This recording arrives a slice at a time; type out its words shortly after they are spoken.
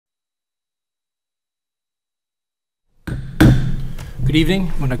Good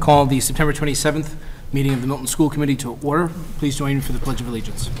evening. I'm going to call the September 27th meeting of the Milton School Committee to order. Please join me for the Pledge of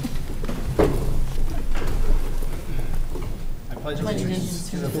Allegiance. I pledge allegiance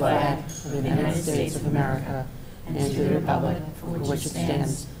to the flag of the United States of America and to the republic for which it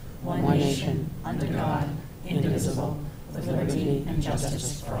stands, one nation, under God, indivisible, with liberty and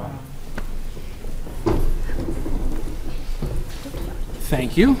justice for all.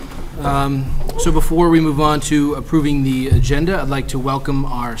 Thank you. So before we move on to approving the agenda, I'd like to welcome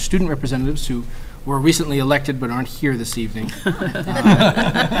our student representatives who were recently elected but aren't here this evening.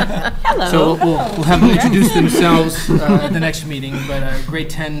 Hello. So we'll have them introduce themselves at the next meeting. But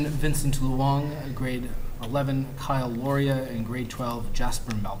grade 10, Vincent Luong, grade 11, Kyle Loria, and grade 12,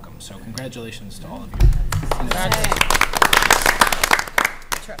 Jasper Malcolm. So congratulations to all of you.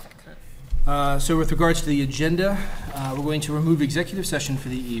 Terrific. So with regards to the agenda, we're going to remove executive session for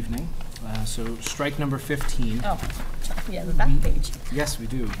the evening. So strike number 15. Oh, yeah, the back page. Yes, we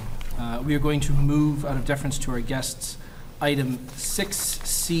do. We are going to move, out of deference to our guests, item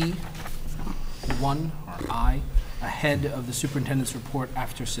 6C1, or I, ahead of the superintendent's report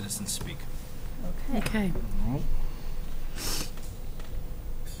after citizens speak. Okay.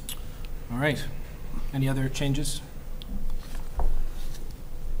 All right. Any other changes?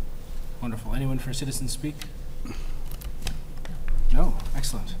 Wonderful. Anyone for citizens speak? No?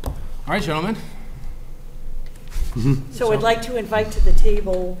 Excellent. All right, gentlemen. So I'd like to invite to the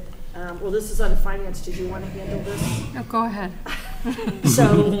table, well, this is on the finance. Did you want to handle this? No, go ahead.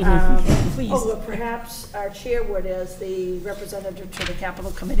 So, Please. well, perhaps our chair would as the representative to the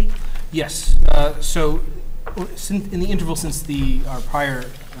capital committee. Yes. So in the interval since our prior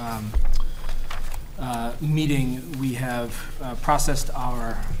meeting, we have processed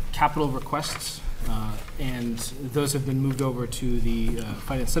our capital requests, and those have been moved over to the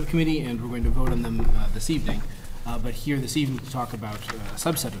Finance Subcommittee, and we're going to vote on them this evening. But here this evening to talk about a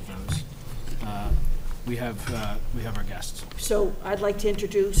subset of those, we have our guests. So I'd like to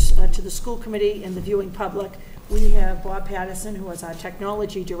introduce to the school committee and the viewing public, we have Bob Patterson, who is our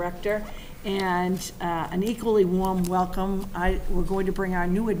technology director, and an equally warm welcome. We're going to bring our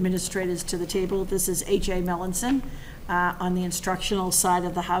new administrators to the table. This is H.A. Mellinson on the instructional side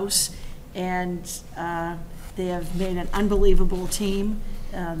of the house, and they have made an unbelievable team.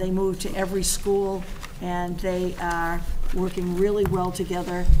 They move to every school, and they are working really well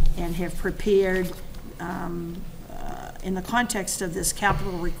together and have prepared, in the context of this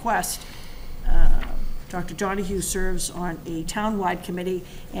capital request, Dr. Donahue serves on a town-wide committee,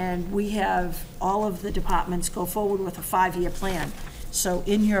 and we have all of the departments go forward with a 5-year plan. So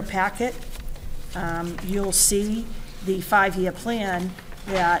in your packet, you'll see the 5-year plan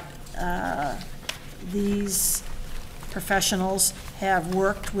that these professionals have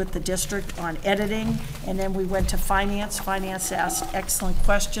worked with the district on editing, and then we went to finance. Finance asked excellent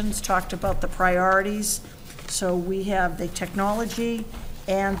questions, talked about the priorities. So we have the technology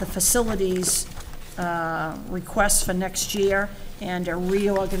and the facilities requests for next year, and a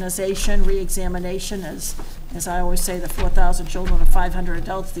reorganization, re-examination. As I always say, the 4,000 children and 500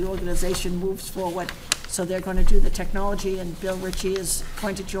 adults, the organization moves forward. So they're going to do the technology, and Bill Ritchie is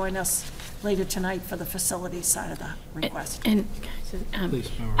going to join us later tonight for the facilities side of the request. Please.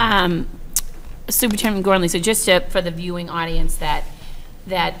 Superintendent Gormley, so just for the viewing audience, that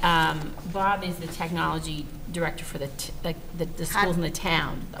Bob is the technology director for the schools in the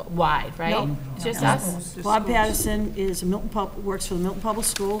town wide, right? No. Just us? Bob Patterson is works for the Milton Public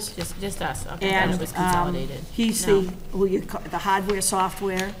Schools. Just us. Okay, And that was consolidated. He's the hardware,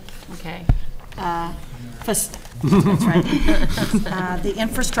 software. Okay. That's right. The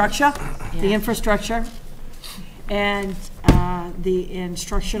infrastructure, and the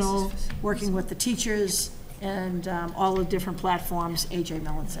instructional, working with the teachers, and all the different platforms. A.J.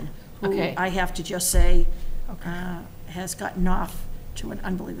 Mellinson, who Okay. I have to just say has gotten off to an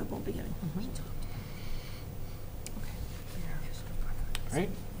unbelievable beginning. All right.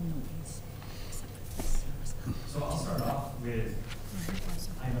 So I'll start off with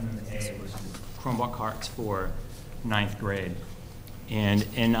item A, which is Chromebook carts for 9th grade. And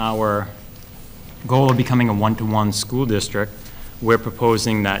in our goal of becoming a one-to-one school district, we're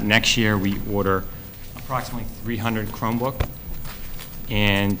proposing that next year we order approximately 300 Chromebook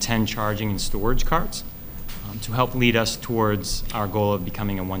and 10 charging and storage carts to help lead us towards our goal of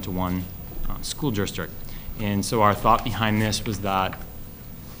becoming a one-to-one school district. And so our thought behind this was that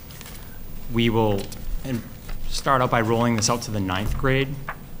we will start out by rolling this out to the 9th grade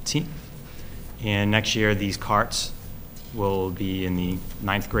team. And next year, these carts will be in the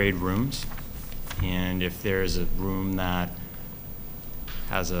 9th grade rooms. And if there's a room that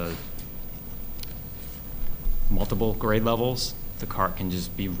has multiple grade levels, the cart can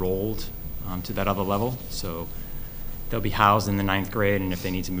just be rolled to that other level. So they'll be housed in the 9th grade, and if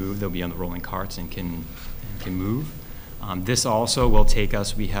they need to move, they'll be on the rolling carts and can move. This also will take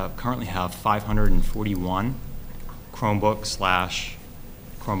us, we currently have 541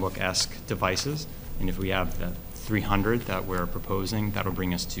 Chromebook/Chromebook-esque devices, and if we have the 300 that we're proposing, that'll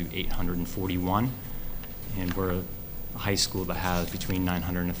bring us to 841, and we're a high school that has between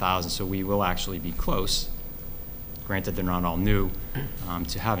 900 and 1,000, so we will actually be close. Granted, they're not all new,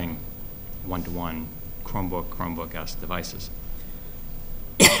 to having one-to-one Chromebook-esque devices.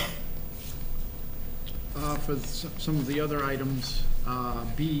 For some of the other items,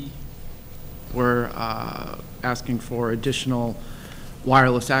 B, we're asking for additional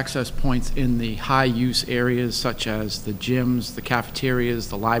wireless access points in the high-use areas such as the gyms, the cafeterias,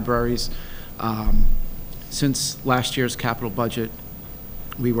 the libraries. Since last year's capital budget,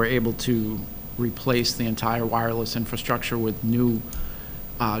 we were able to replace the entire wireless infrastructure with new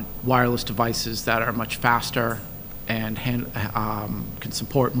wireless devices that are much faster and can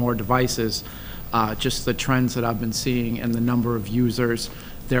support more devices. Just the trends that I've been seeing and the number of users,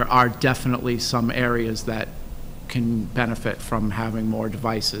 there are definitely some areas that can benefit from having more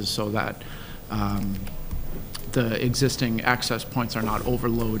devices so that the existing access points are not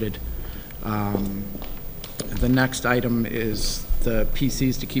overloaded. The next item is the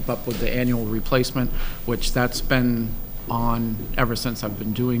PCs to keep up with the annual replacement, which that's been on ever since I've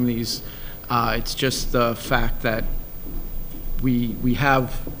been doing these. It's just the fact that we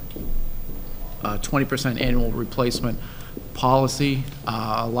have a 20% annual replacement policy.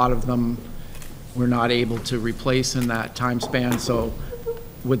 A lot of them we're not able to replace in that time span, so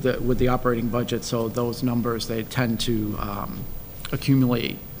with the operating budget, so those numbers, they tend to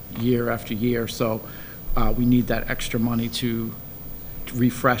accumulate year after year, so we need that extra money to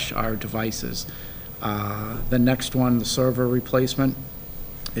refresh our devices. The next one, the server replacement,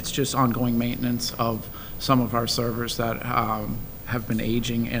 it's just ongoing maintenance of some of our servers that have been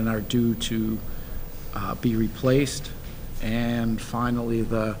aging and are due to be replaced. And finally,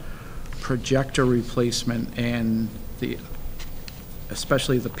 the projector replacement and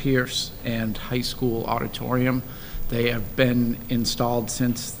especially the Pierce and high school auditorium. They have been installed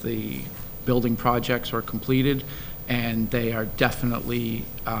since the building projects were completed, and they are definitely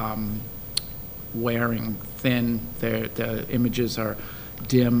wearing thin. The images are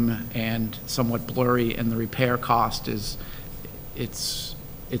dim and somewhat blurry, and the repair cost is it's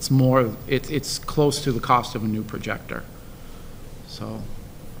close to the cost of a new projector. So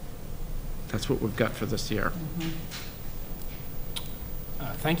that's what we've got for this year.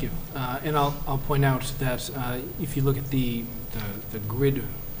 Thank you. And I'll point out that if you look at the grid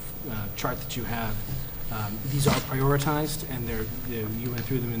chart that you have, these are prioritized, and you went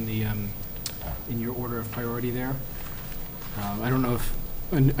through them in your order of priority there. I don't know if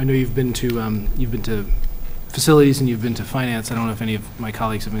I know you've been to facilities and you've been to finance. I don't know if any of my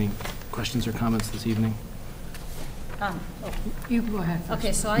colleagues have any questions or comments this evening. You go ahead first.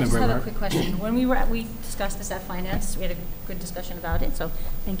 Okay, so I just have a quick question. When we discussed this at finance, we had a good discussion about it, so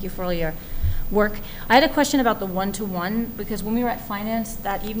thank you for all your work. I had a question about the one-to-one, because when we were at finance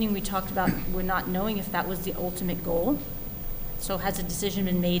that evening, we talked about we're not knowing if that was the ultimate goal. So has a decision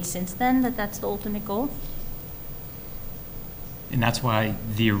been made since then that that's the ultimate goal? And that's why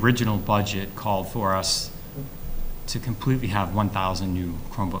the original budget called for us to completely have 1,000 new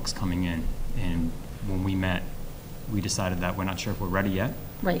Chromebooks coming in. And when we met, we decided that we're not sure if we're ready yet.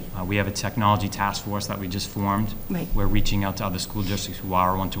 Right. We have a technology task force that we just formed. Right. We're reaching out to other school districts who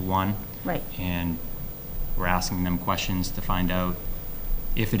are one-to-one. Right. And we're asking them questions to find out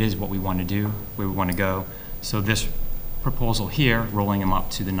if it is what we want to do, where we want to go. So this proposal here, rolling them up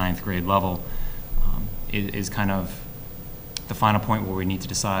to the 9th grade level, is kind of the final point where we need to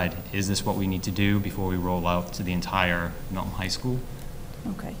decide, is this what we need to do before we roll out to the entire Milton High School?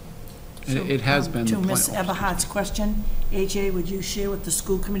 Okay. It has been To the Ms. plan. Eberhardt's question, AJ, would you share with the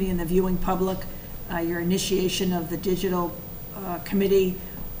school committee and the viewing public your initiation of the digital committee,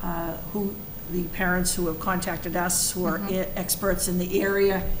 who the parents who have contacted us, who are experts in the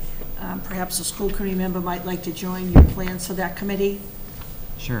area? Perhaps a school committee member might like to join your plans for that committee?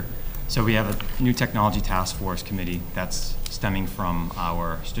 Sure. So we have a new technology task force committee that's stemming from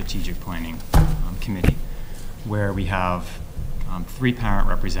our strategic planning committee, where we have 3 parent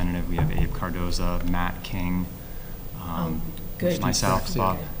representatives. We have Abe Cardoza, Matt King, myself,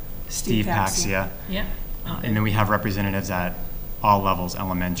 Bob, Steve Paxia. Yeah. And then we have representatives at all levels,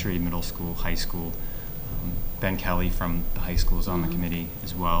 elementary, middle school, high school. Ben Kelly from the high school is on the committee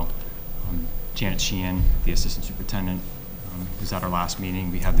as well. Janet Sheehan, the assistant superintendent, was at our last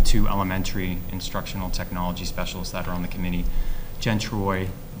meeting. We have the 2 elementary instructional technology specialists that are on the committee Jen Troy,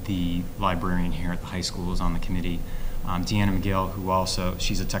 the librarian here at the high school, is on the committee. Deanna McGill, who also,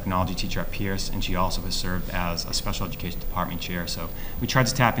 she's a technology teacher at Pierce, and she also has served as a special education department chair. So we tried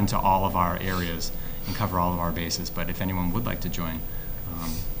to tap into all of our areas and cover all of our bases. But if anyone would like to join,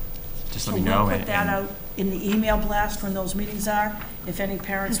 just let me know. We'll put that out in the email blast when those meetings are, if any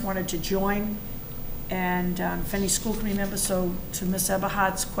parents wanted to join, and if any school committee members. So to Ms.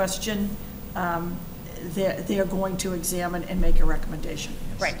 Eberhardt's question, they're going to examine and make a recommendation.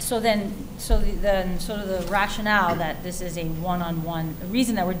 Right, so then sort of the rationale that this is a one-on-one, the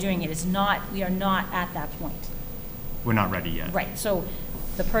reason that we're doing it is we are not at that point. We're not ready yet. Right, so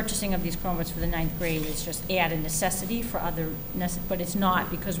the purchasing of these Chromebooks for the 9th grade is just a necessity for other, but it's not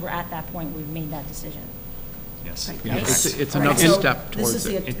because we're at that point, we've made that decision. Yes. Right. Yeah, it's Right, another so step towards This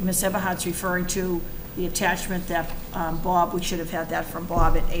it. is Ms. Eberhardt's referring to the attachment that Bob, we should have had that from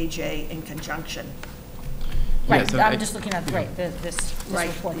Bob and AJ in conjunction. Right, Yes, I'm just looking at, this Right,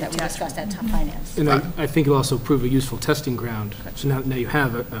 report that we the discussed at finance. And I think it'll also prove a useful testing ground. So now you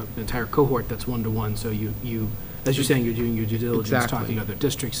have an entire cohort that's one-to-one, so you, as you're saying, you're doing your due diligence, Exactly. talking to other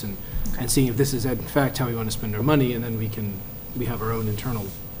districts and seeing if this is in fact how we want to spend our money, and then we have our own internal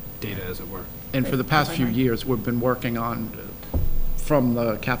data, as it were. And for the past few years, we've been working on, from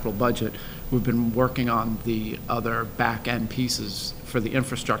the capital budget, we've been working on the other back-end pieces for the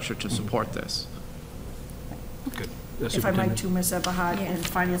infrastructure to support this. Good. If I might, to Ms. Eberhardt and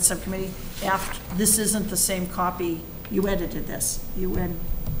Finance Subcommittee, this isn't the same copy, you edited this, you and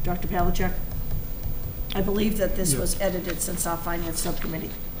Dr. Pavlicek? I believe that this was edited since our Finance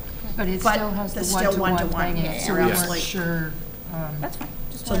Subcommittee. But it But still has the there's still one-to-one one-to-one, thing, yeah, so you're we absolutely- weren't sure. That's fine.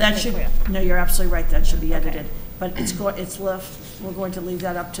 Just So wanted to that make should, clear. no, you're absolutely right, that should be edited. But it's left, we're going to leave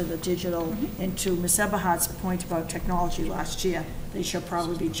that up to the digital, and to Ms. Eberhardt's point about technology last year, they should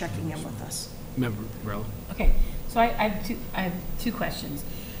probably be checking in with us. Member Rella? Okay, so I have two questions.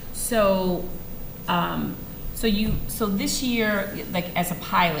 So, so this year, like as a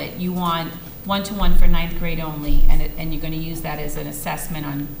pilot, you want one-to-one for 9th grade only, and you're gonna use that as an assessment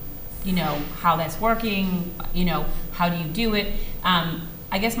on, how that's working, how do you do it?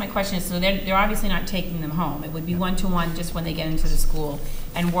 I guess my question is, so they're obviously not taking them home. It would be one-to-one just when they get into the school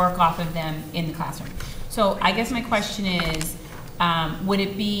and work off of them in the classroom. So I guess my question is, would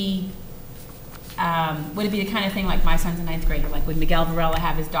it be the kind of thing like my son's a 9th grader, like would Miguel Varela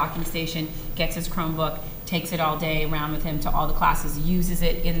have his docking station, gets his Chromebook, takes it all day around with him to all the classes, uses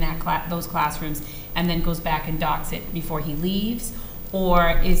it in those classrooms, and then goes back and docks it before he leaves?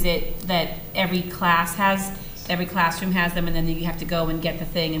 Or is it that every classroom has them, and then you have to go and get the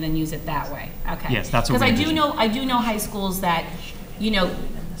thing and then use it that way? Okay. Yes, that's what we Because I do know high schools that,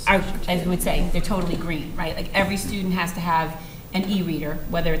 are, as we would say, they're totally green, right? Like every student has to have an e-reader,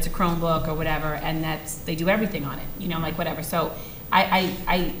 whether it's a Chromebook or whatever, and they do everything on it, like whatever. So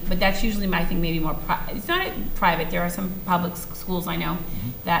but that's usually my thing, maybe more, it's not private. There are some public schools I know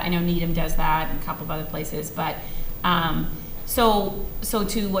that, I know Needham does that and a couple of other places, but, so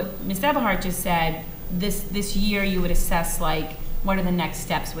to what Ms. Eberhardt just said, this year you would assess like what are the next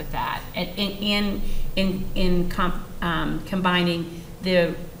steps with that, and in combining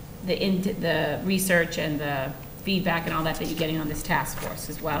the research and the feedback and all that you're getting on this task force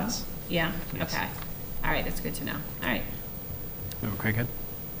as well. Yes. Yeah. Yes. Okay. All right. That's good to know. All right. Member Craighead?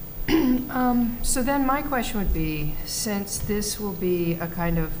 So then my question would be, since this will be a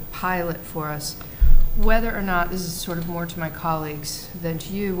kind of pilot for us, whether or not, this is sort of more to my colleagues than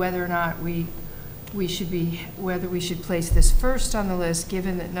to you, whether or not whether we should place this first on the list,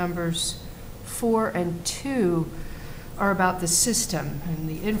 given that numbers 4 and 2 are about the system and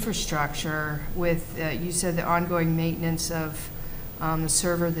the infrastructure with, you said the ongoing maintenance of the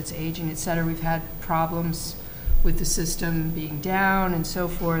server that's aging, et cetera. We've had problems with the system being down and so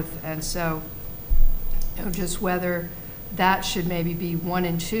forth. And so just whether that should maybe be 1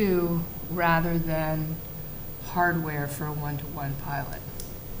 and 2 rather than hardware for a one-to-one pilot.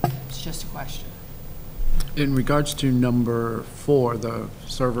 It's just a question. In regards to number 4, the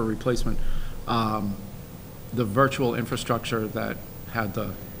server replacement, the virtual infrastructure that had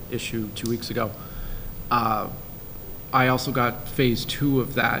the issue 2 weeks ago, I also got phase 2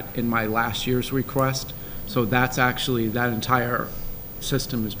 of that in my last year's request. So that's actually, that entire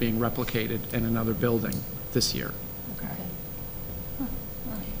system is being replicated in another building this year.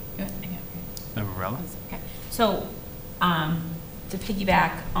 Member Rella? Okay. So, to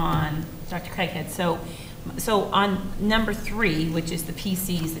piggyback on Dr. Craighead, so on number 3, which is the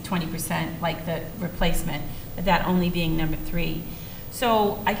PCs, the 20%, like the replacement, that only being number 3.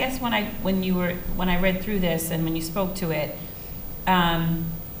 So I guess when I read through this and when you spoke to it,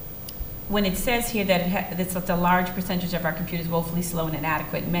 when it says here that it's a large percentage of our computers woefully slow and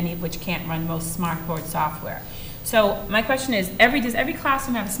inadequate, many of which can't run most smartboard software. So my question is, does every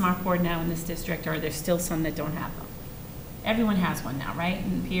classroom have a smartboard now in this district, or are there still some that don't have them? Everyone has one now, right?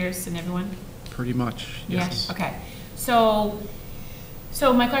 And Pierce and everyone? Pretty much, yes. Yeah, okay. So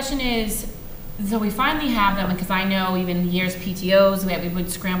my question is, so we finally have them, because I know even years PTOs, we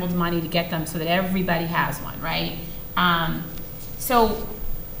would scramble money to get them so that everybody has one, right? So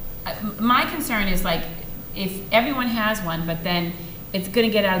my concern is, like, if everyone has one, but then it's going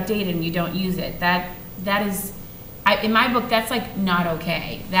to get outdated and you don't use it, that is, in my book, that's like not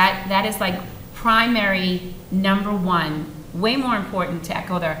okay. That is like primary number one, way more important to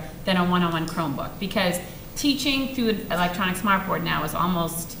echo there than a one-on-one Chromebook, because teaching through an electronic smartboard now is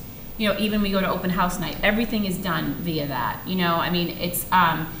almost, you know, even we go to open house night, everything is done via that, you know, I mean, it's,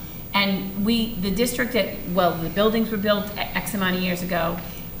 and the district the buildings were built X amount of years ago,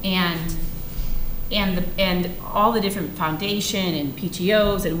 and all the different foundation and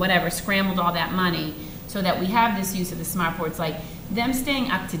PTOs and whatever scrambled all that money so that we have this use of the smartboards, like them staying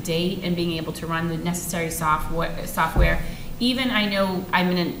up to date and being able to run the necessary software. Even I know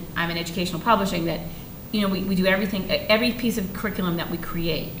I'm in educational publishing that, you know, we do everything, every piece of curriculum that we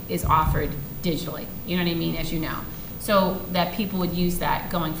create is offered digitally, you know what I mean, as you know. So that people would use that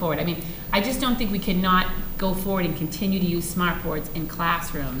going forward. I mean, I just don't think we cannot go forward and continue to use smartboards in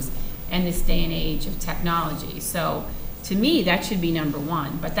classrooms in this day and age of technology. So to me, that should be number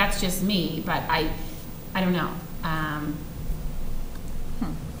one, but that's just me, but I don't know.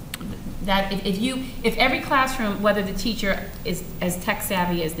 That if every classroom, whether the teacher is as tech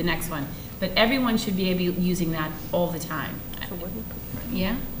savvy as the next one, but everyone should be able using that all the time. So what do you put?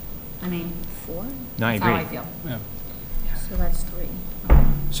 Yeah? I mean, 4? No, I that's how agree. I feel. Yeah. So that's 3.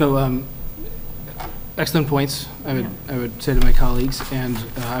 So, excellent points, I would say to my colleagues, and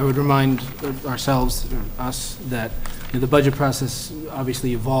I would remind ourselves, or us, that the budget process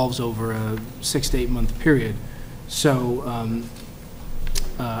obviously evolves over a 6 to 8 month period. So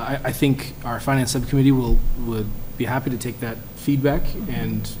I think our finance subcommittee would be happy to take that feedback,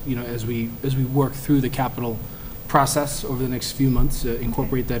 and you know, as we work through the capital process over the next few months,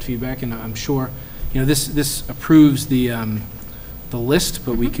 incorporate that feedback, and I'm sure, you know, this approves the list,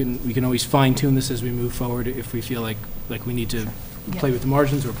 but we can always fine tune this as we move forward if we feel like we need to play with the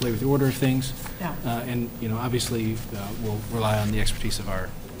margins or play with the order of things. Yeah. And you know, obviously, we'll rely on the expertise of our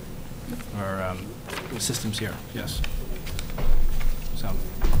systems here. Yes. So,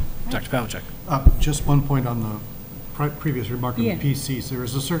 Dr. Pavlicek. Just one point on the previous remark on the PCs. There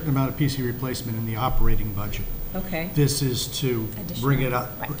is a certain amount of PC replacement in the operating budget. Okay. This is to bring it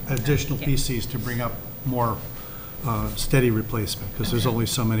up, additional Yeah. PCs to bring up more steady replacement, because there's only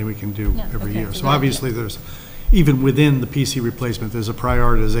so many we can do every year. So obviously, there's, even within the PC replacement, there's a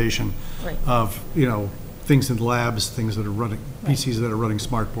prioritization of, you know, things in labs, things that are running, PCs that are running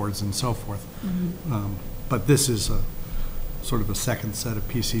smart boards and so forth. But this is a sort of a second set of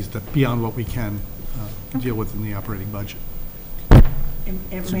PCs that beyond what we can deal with in the operating budget.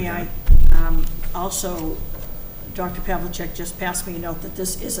 And may I also, Dr. Pavlicek just passed me a note that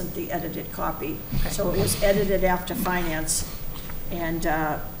this isn't the edited copy. So it was edited after finance and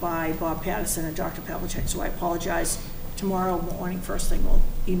by Bob Patterson and Dr. Pavlicek. So I apologize. Tomorrow morning, first thing, we'll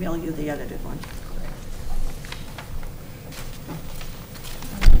email you the edited one.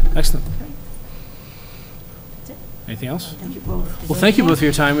 Excellent. Anything else? Thank you both. Well, thank you both for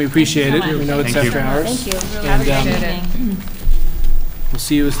your time. We appreciate it. We know it's Thank you. after hours. Thank you. And, Have a great evening. we'll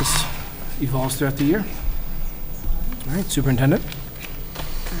see you as this evolves throughout the year. All right, Superintendent.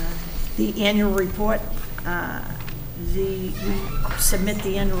 The annual report, we submit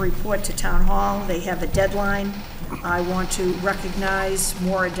the annual report to Town Hall. They have a deadline. I want to recognize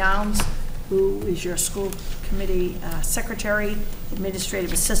Maura Downs, who is your school committee secretary,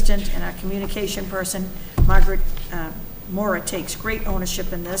 administrative assistant, and our communication person. Maura takes great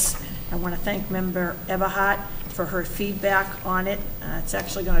ownership in this. I want to thank Member Everhart for her feedback on it. It's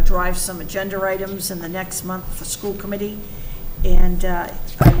actually going to drive some agenda items in the next month for school committee. And I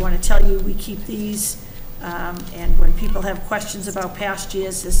want to tell you, we keep these, and when people have questions about past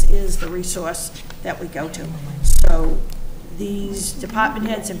years, this is the resource that we go to. So these department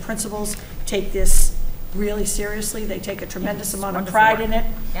heads and principals take this really seriously. They take a tremendous amount of pride in it.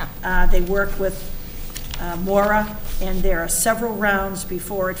 They work with Maura, and there are several rounds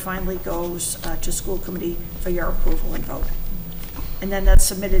before it finally goes to school committee for your approval and vote. And then that's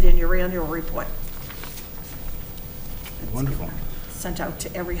submitted in your annual report. Wonderful. Sent out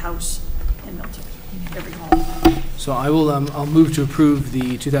to every house in Milton, every home. So I will, I'll move to approve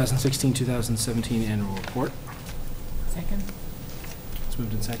the 2016-2017 annual report. Second. It's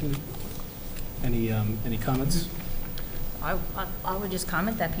moved and seconded. Any comments? I would just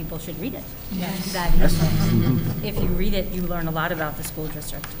comment that people should read it. That if you read it, you learn a lot about the school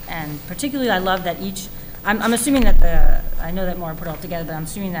district. And particularly, I love that I'm assuming that I know that Maura put it all together, but I'm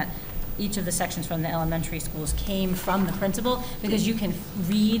assuming that each of the sections from the elementary schools came from the principal, because you can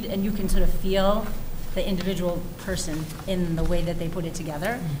read and you can sort of feel the individual person in the way that they put it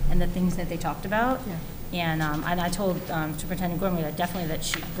together and the things that they talked about. And I told Superintendent Gormley that definitely that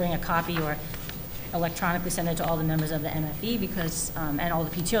she bring a copy or electronically send it to all the members of the MFE because, and all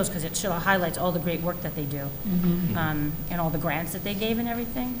the PTOs, because it sort of highlights all the great work that they do, and all the grants that they gave and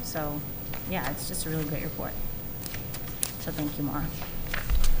everything. So, yeah, it's just a really great report. So thank you, Maura,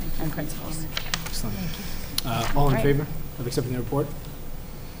 and principals. Excellent. All in favor of accepting the report?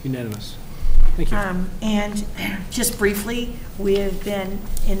 Unanimous. Thank you. And just briefly, we have been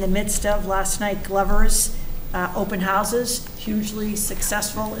in the midst of last night Glover's open houses, hugely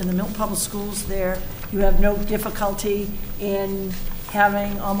successful in the Milton Public Schools there. You have no difficulty in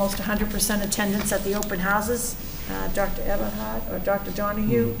having almost 100% attendance at the open houses. Dr. Eberhardt or Dr.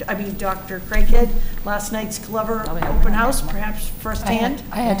 Donahue, Dr. Craighead, last night's Glover open house, perhaps firsthand.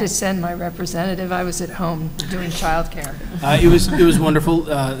 I had to send my representative. I was at home doing childcare. It was wonderful.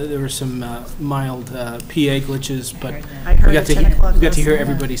 There were some mild PA glitches, but we got to hear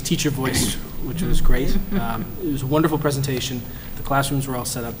everybody's teacher voice, which was great. It was a wonderful presentation. The classrooms were all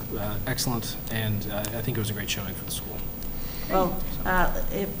set up excellent, and I think it was a great showing for the school. Well,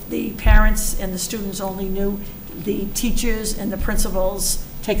 if the parents and the students only knew, the teachers and the principals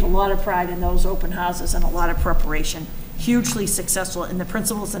take a lot of pride in those open houses and a lot of preparation. Hugely successful, and the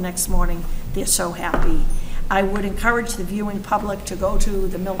principals the next morning, they're so happy. I would encourage the viewing public to go to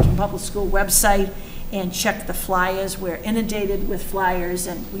the Milton Public School website and check the flyers. We're inundated with flyers,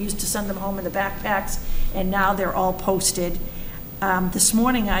 and we used to send them home in the backpacks, and now they're all posted. This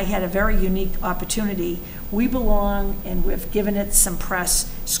morning I had a very unique opportunity. We belong, and we've given it some press,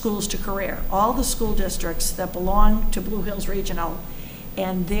 Schools to Career. All the school districts that belong to Blue Hills Regional,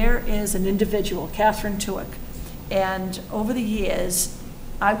 and there is an individual, Catherine Tuick, and over the years,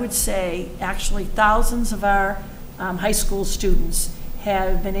 I would say actually thousands of our high school students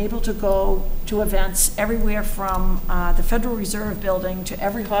have been able to go to events everywhere from the Federal Reserve Building to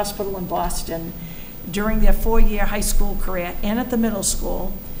every hospital in Boston during their 4-year high school career and at the middle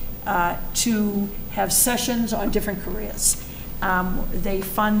school to have sessions on different careers. They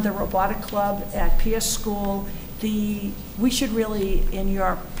fund the robotic club at Pierce School. We should really, in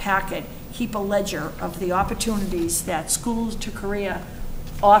your packet, keep a ledger of the opportunities that Schools to Career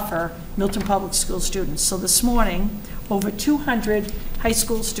offer Milton Public School students. So this morning, over 200 high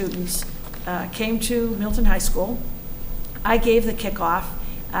school students came to Milton High School. I gave the kickoff.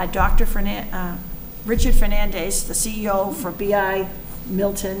 Richard Fernandez, the CEO for BID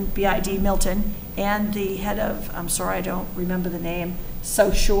Milton, and the head of, I'm sorry, I don't remember the name,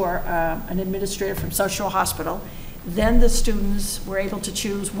 South Shore, an administrator from South Shore Hospital. Then the students were able to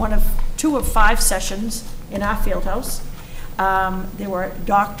choose two of 5 sessions in our field house. There were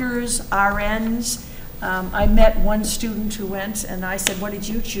doctors, RNs. I met one student who went, and I said, "What did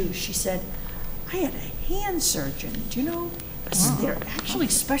you choose?" She said, "I had a hand surgeon. Do you know, they're actually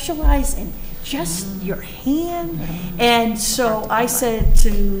specialized in just your hand?" And so I said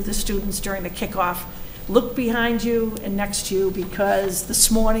to the students during the kickoff, look behind you and next to you, because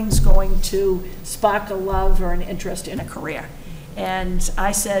this morning's going to spark a love or an interest in a career. And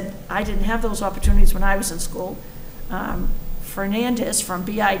I said, I didn't have those opportunities when I was in school. Fernandez from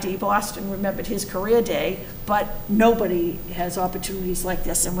BID Boston remembered his career day, but nobody has opportunities like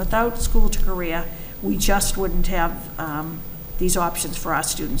this. And without School to Career, we just wouldn't have these options for our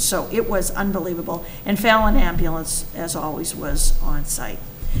students. So it was unbelievable. And Fallon Ambulance, as always, was on site.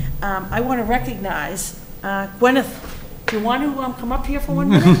 I want to recognize Gwyneth. Do you want to come up here for 1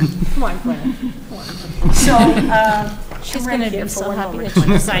 minute? Come on, Gwyneth. Come on. So She's going to be so happy that you she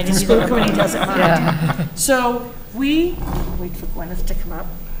decided the to school do committee it. doesn't mind. Yeah. So we wait for Gwyneth to come up.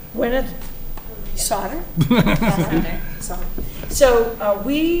 Gwyneth Sauter. So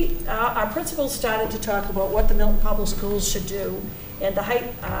our principals started to talk about what the Milton Public Schools should do. And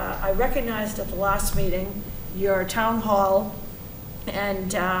I recognized at the last meeting, your town hall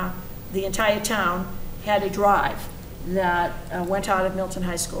and the entire town had a drive that went out of Milton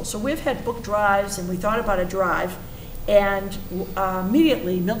High School. So we've had book drives, and we thought about a drive, and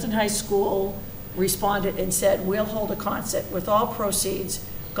immediately Milton High School responded and said, we'll hold a concert with all proceeds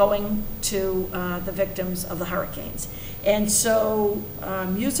going to the victims of the hurricanes. And so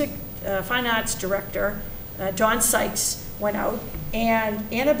fine arts director Don Sykes went out,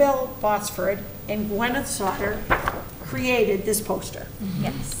 and Annabelle Botsford and Gwyneth Sauter created this poster.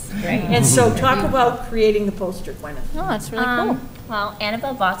 Yes. And so talk about creating the poster, Gwyneth. Oh, that's really cool. Well,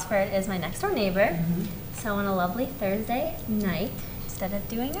 Annabelle Botsford is my next door neighbor. So on a lovely Thursday night, instead of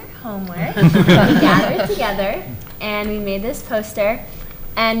doing our homework, we gathered together and we made this poster,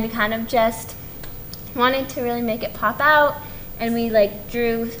 and we kind of just wanted to really make it pop out, and we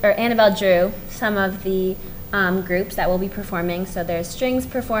Annabelle drew some of the groups that will be performing. So there's strings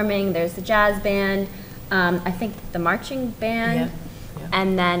performing, there's the jazz band, I think the marching band,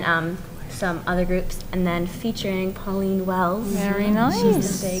 and then some other groups, and then featuring Pauline Wells. Very nice.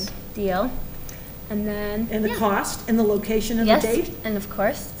 She's a big deal. And then And the cost, and the location, and the yes, date? and of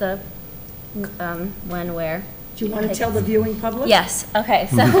course the when, where. Do you want to tell the viewing public? Yes. Okay.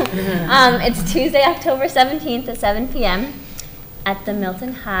 So it's Tuesday, October 17th at 7 p.m. at the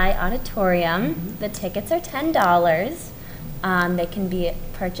Milton High Auditorium. The tickets are $10. They can be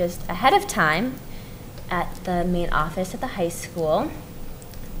purchased ahead of time at the main office at the high school.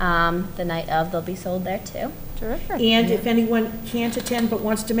 The night of, they'll be sold there too. Terrific. And if anyone can't attend but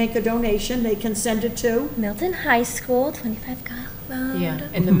wants to make a donation, they can send it to? Milton High School, 25 Kyle Road. Yeah,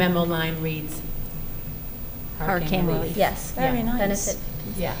 and the memo line reads Hurricane Relief. Yes. Very nice. Benefit.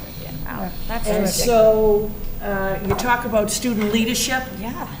 Yeah. That's And terrific. so you talk about student leadership.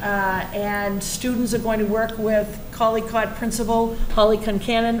 Yeah. And students are going to work with Collycott principal Holly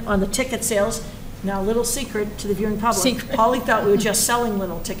Concannon on the ticket sales. Now, a little secret to the viewing public. Holly thought we were just selling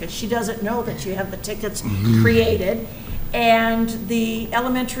little tickets. She doesn't know that you have the tickets created. And the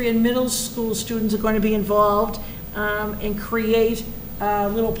elementary and middle school students are going to be involved and create a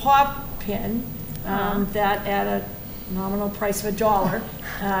little pop pin that at a nominal price of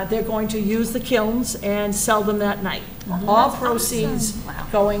 $1, they're going to use the kilns and sell them that night. All proceeds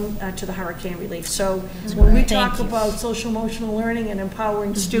going to the hurricane relief. So when we talk about social emotional learning and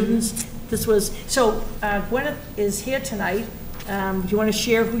empowering students, this was, so Gwyneth is here tonight. Do you want to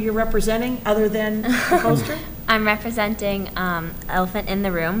share who you're representing other than the poster? I'm representing Elephant in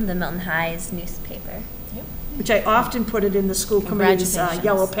the Room, the Milton High's newspaper. Which I often put it in the school committee's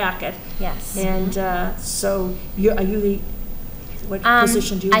yellow packet. Yes. And so are you the, what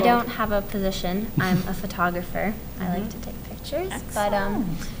position do you hold? I don't have a position. I'm a photographer. I like to take pictures. But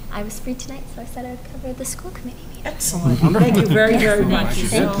I was free tonight, so I said I would cover the school committee meeting. Excellent. Thank you very, very much.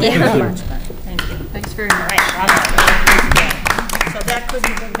 Thank you. Thanks very much. So that couldn't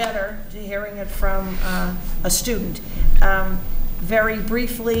have been better, hearing it from a student. Very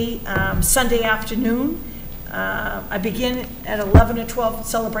briefly, Sunday afternoon, I begin at 11 to 12,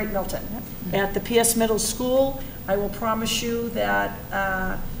 Celebrate Milton. At the PS Middle School, I will promise you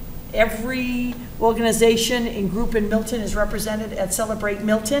that every organization and group in Milton is represented at Celebrate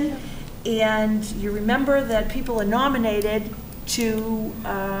Milton. And you remember that people are nominated to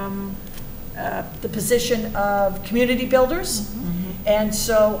the position of community builders. And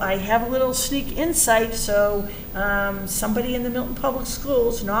so I have a little sneak insight. So somebody in the Milton Public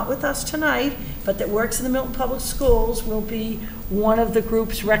Schools, not with us tonight, but that works in the Milton Public Schools, will be one of the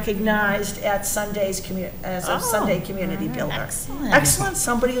groups recognized at Sunday's as a Sunday community builder. Excellent.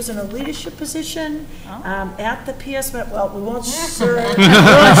 Somebody who's in a leadership position at the PS. Well, we won't serve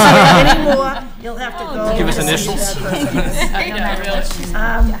anymore. You'll have to go. Give us initials.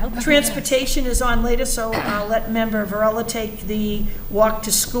 Transportation is on later, so I'll let Member Varela take the walk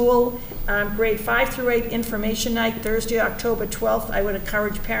to school. Grade 5 through 8 information night, Thursday, October 12th. I would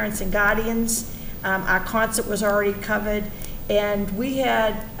encourage parents and guardians. Our concert was already covered. And we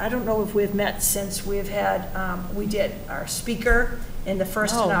had, I don't know if we've met since we've had, we did our speaker in the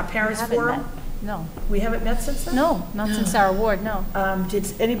first in our parents forum. No. We haven't met since then? No, not since our award, no.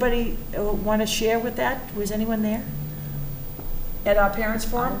 Did anybody want to share with that? Was anyone there at our parents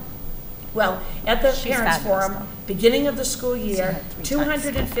forum? Well, at the parents forum, beginning of the school year,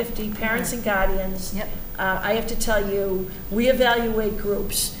 250 parents and guardians. I have to tell you, we evaluate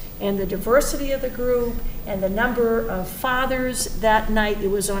groups, and the diversity of the group and the number of fathers that night. It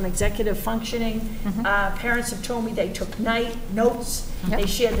was on executive functioning. Parents have told me they took notes. They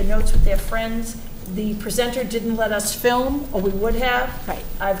shared the notes with their friends. The presenter didn't let us film, or we would have.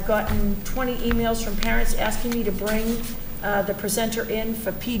 I've gotten 20 emails from parents asking me to bring the presenter in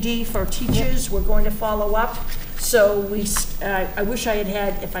for PD for teachers. We're going to follow up. So I wish I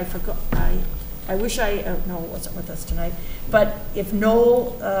had, if I forgot, I wish Noel wasn't with us tonight, but if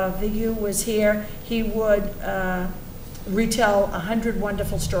Noel Vigu was here, he would retell 100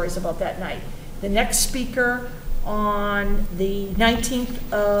 wonderful stories about that night. The next speaker on the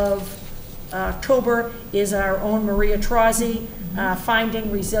 19th of October is our own Maria Trozzi,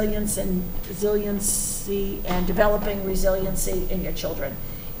 finding resiliency and developing resiliency in your children.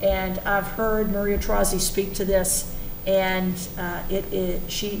 And I've heard Maria Trozzi speak to this, And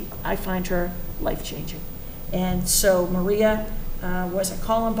I find her life-changing. And so Maria was at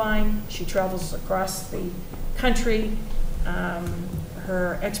Columbine. She travels across the country.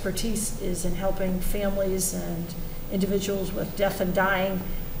 Her expertise is in helping families and individuals with deaf and dying,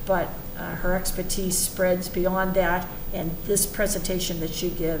 but her expertise spreads beyond that, and this presentation that she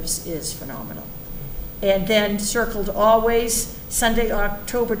gives is phenomenal. And then circled always, Sunday,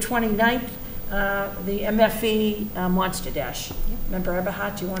 October 29th, the MFE Monster Dash. Member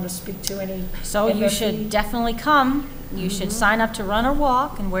Eberhardt, do you want to speak to any? So MFE? you should definitely come. You should sign up to run or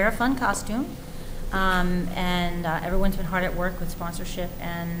walk and wear a fun costume. Everyone's been hard at work with sponsorship,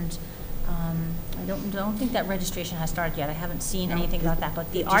 and I don't think that registration has started yet. I haven't seen anything about that,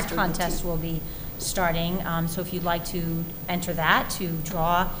 but the art contest will be starting. So if you'd like to enter that, to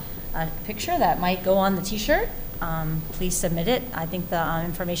draw a picture that might go on the t-shirt, please submit it. I think the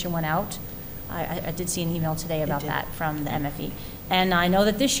information went out. I did see an email today about that from the MFE. And I know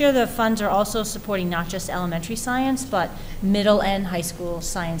that this year the funds are also supporting not just elementary science, but middle and high school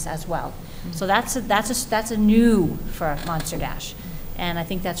science as well. So that's a new for Monster Dash. And I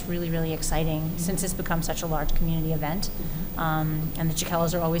think that's really, really exciting since it's become such a large community event. And the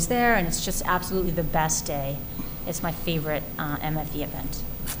Chikellas are always there, and it's just absolutely the best day. It's my favorite MFE event.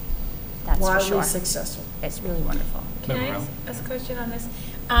 That's for sure. Wildly successful. It's really wonderful. Can I ask a question on this?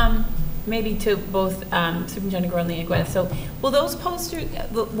 Maybe to both Superintendent Gurley and Gwyneth. So will those posters,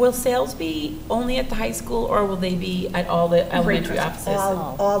 will sales be only at the high school, or will they be at all the elementary offices?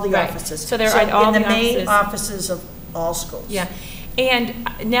 All the Right. offices. So they're at all the in the main offices. offices of all schools. Yeah. And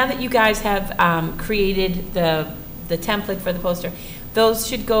now that you guys have created the template for the poster, those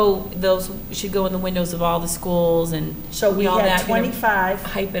should go in the windows of all the schools and So we all had that, 25.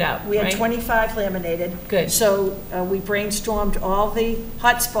 hype it up, We had right? 25 laminated. Good. So we brainstormed all the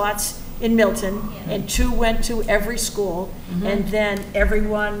hot spots in Milton, and 2 went to every school, and then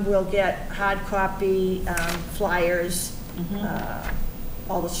everyone will get hard copy flyers,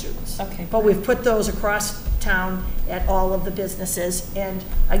 all the students. Okay. But we've put those across town at all of the businesses, and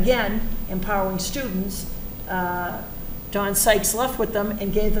again, empowering students. Don Sykes left with them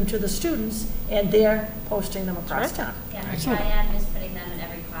and gave them to the students, and they're posting them across town. Yeah, Triad is putting them in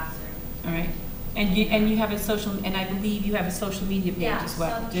every classroom. All right. And you have a social, and I believe you have a social media page as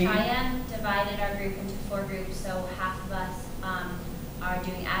well. So Triad divided our group into 4 groups, so half of us are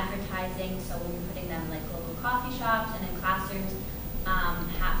doing advertising, so we'll be putting them like local coffee shops and in classrooms.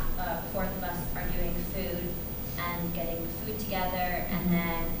 Fourth of us are doing food and getting food together, and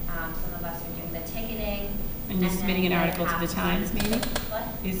then some of us are doing the ticketing. And you're submitting an article to the Times, maybe? What?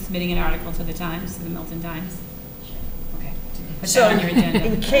 You're submitting an article to the Times, to the Milton Times? Sure. Okay. Put So, that on your agenda.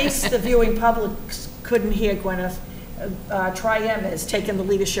 in case the viewing public couldn't hear Gwyneth, Tri-M has taken the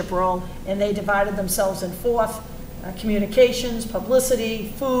leadership role, and they divided themselves in 4th, communications,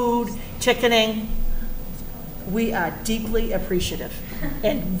 publicity, food, ticketing. We are deeply appreciative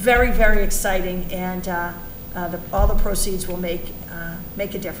and very, very exciting, and all the proceeds will make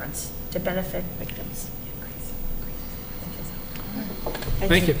a difference to benefit victims.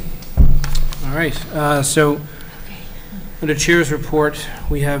 Thank you. All right, so under Chair's report,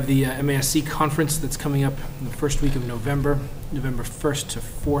 we have the MASC conference that's coming up in the first week of November, November 1st to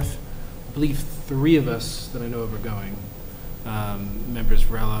 4th. I believe 3 of us that I know of are going. Members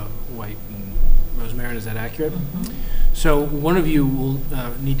Varela, White, and Rosemarin, is that accurate? So one of you will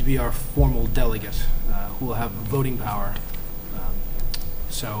need to be our formal delegate who will have voting power.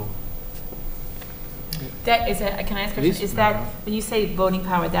 So That is a, can I ask a Please. question? Is that, when you say voting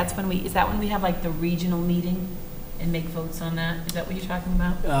power, that's when is that when we have like the regional meeting and make votes on that? Is that what you're talking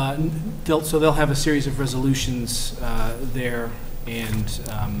about? they'll have a series of resolutions there, and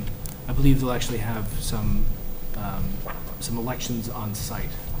I believe they'll actually have some elections on site.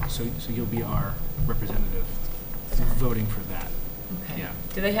 So you'll be our representative voting for that. Okay. Yeah.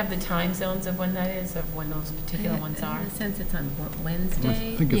 Do they have the time zones of when that is, of when those particular ones are? In a sense, it's on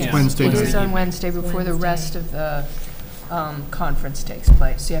Wednesday. I think it's Yeah. Wednesday It is night. on Wednesday before the rest Wednesday. of the conference takes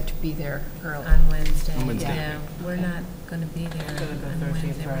place. You have to be there early. On Wednesday. On Wednesday. Yeah, we're not going to be there on Thursday and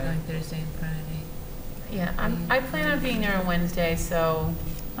Wednesday. We're Friday. going Thursday and Friday. Yeah, I plan on being there on Wednesday, so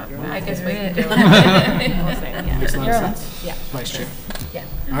I guess we can do it. We'll see, yeah. Makes a lot of sense. Yeah. Vice Chair. Yeah.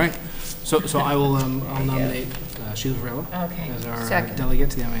 All right. So I will I'll nominate Sheila Varela Okay. as our Second. delegate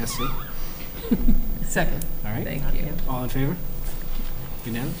to the MASC. Second. All right. Thank you. All in favor?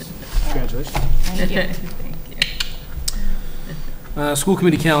 Unanimous? Congratulations. Thank you. Thank you. School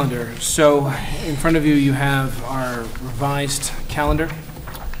committee calendar. So in front of you, you have our revised calendar.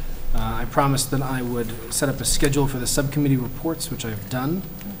 I promised that I would set up a schedule for the subcommittee reports, which I've done.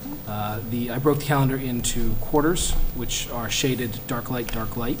 I broke the calendar into quarters, which are shaded dark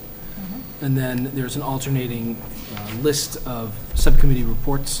light, and then there's an alternating list of subcommittee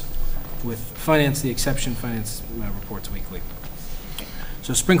reports with finance, the exception, finance reports weekly.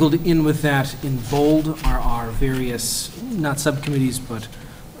 So sprinkled in with that in bold are our various, not subcommittees, but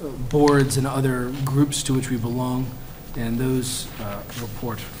boards and other groups to which we belong, and those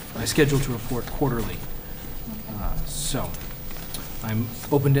I schedule to report quarterly. So I'm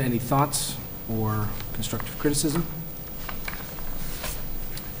open to any thoughts or constructive criticism.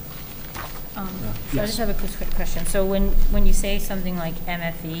 So I yes. just have a quick question. So when you say something like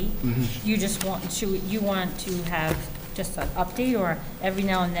MFE, Mm-hmm. you just want to have just an update, or every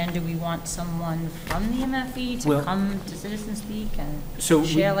now and then do we want someone from the MFE to Well, come to Citizen Speak and so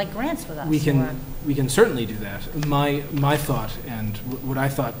share like grants with us? We or- can certainly do that. My thought, and what I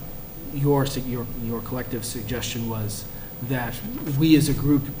thought your collective suggestion was that we as a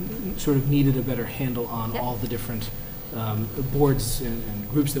group sort of needed a better handle on Yep. all the different boards and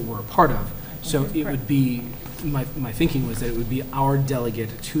groups that we're a part of. So it would be, my thinking was that it would be our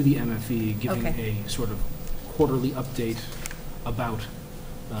delegate to the MFE giving Okay. a sort of quarterly update about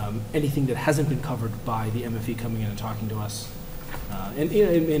anything that hasn't been covered by the MFE coming in and talking to us. And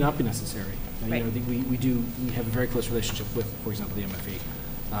it may not be necessary. Right. We have a very close relationship with, for example, the MFE.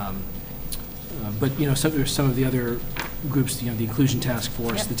 But, some of the other groups, the Inclusion Task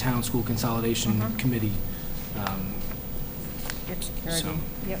Force, Yep. the Town School Consolidation Committee. Yep, security. So-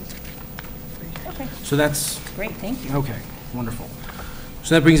 Yep. Okay, So that's, great, thank you. okay, wonderful.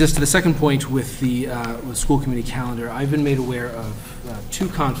 So that brings us to the second point with the school committee calendar. I've been made aware of two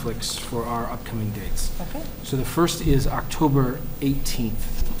conflicts for our upcoming dates. Okay. So the first is October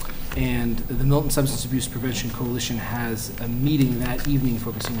 18th, and the Milton Substance Abuse Prevention Coalition has a meeting that evening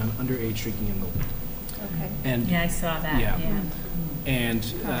focusing on underage drinking in Milton. Okay. And Yeah, I saw that, Yeah. yeah.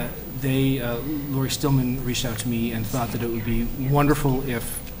 And Lori Stillman reached out to me and thought that it would be wonderful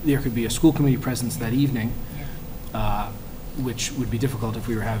if there could be a school committee presence that evening, which would be difficult if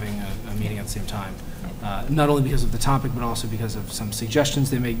we were having a meeting at the same time. Not only because of the topic, but also because of some suggestions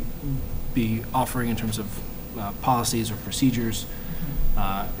they may be offering in terms of policies or procedures,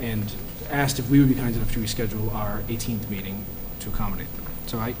 and asked if we would be kind enough to reschedule our 18th meeting to accommodate them.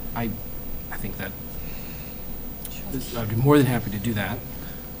 So I think that I'd be more than happy to do that.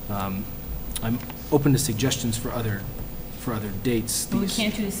 I'm open to suggestions for other dates. But we These-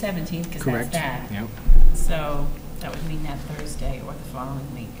 can't do the 17th because that's Correct. that. Yep. So that would mean that Thursday or the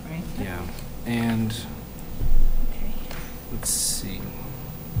following week, right? Yeah. And Okay. let's see.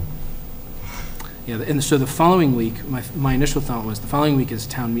 Yeah, and so the following week, my initial thought was the following week is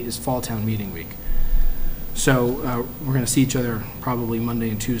fall town meeting week. So we're going to see each other probably Monday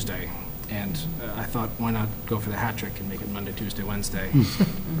and Tuesday. And I thought, why not go for the hat trick and make it Monday, Tuesday, Wednesday?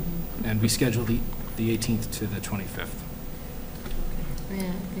 And we scheduled the 18th to the 25th.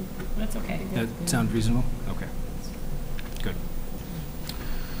 That's okay. That sound reasonable? Okay. Good.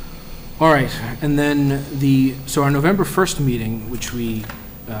 All right, and then so our November 1st meeting, which we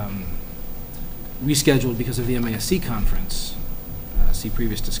rescheduled because of the MASC conference, see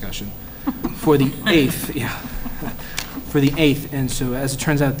previous discussion, for the 8th, yeah, for the 8th, and so as it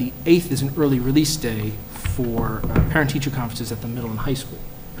turns out, the 8th is an early release day for parent-teacher conferences at the middle and high school.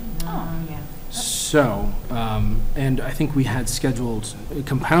 Oh, yeah. So, and I think we had scheduled,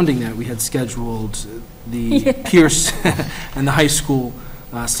 compounding that, we had scheduled the Pierce and the high school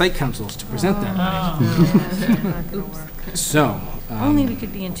site councils to present that night. So. Only we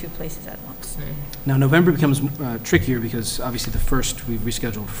could be in two places at once. Now, November becomes trickier because obviously the 1st we've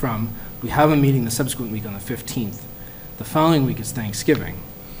rescheduled from. We have a meeting the subsequent week on the 15th. The following week is Thanksgiving.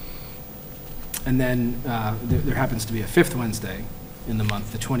 And then there happens to be a 5th Wednesday in the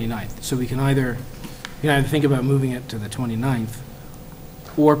month, the 29th. So we can either think about moving it to the 29th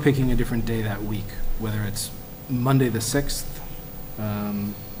or picking a different day that week, whether it's Monday the 6th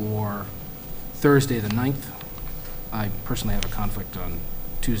or Thursday the 9th. I personally have a conflict on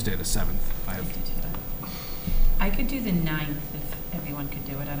Tuesday the 7th. I could do the 9th if everyone could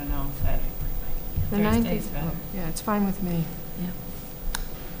do it. I don't know if that The 9th Thursday's is, better. yeah, it's fine with me.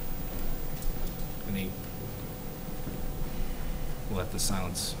 We'll let the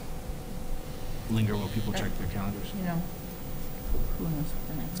silence linger while people check their calendars. You know, who knows what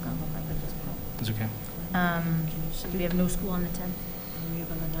the night's gonna look like at this point. It's okay. Do we have no school on the 10th? We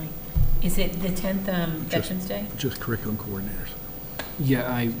have on the 9th. Is it the 10th Veterans Day? Just curriculum coordinators. Yeah,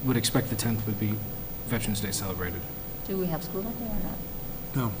 I would expect the 10th would be Veterans Day celebrated. Do we have school that day or not?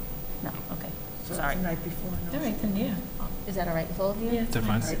 No. No, okay, So sorry. the night before. no. All right, then, yeah. Is that all right with all of you? Yeah. Is that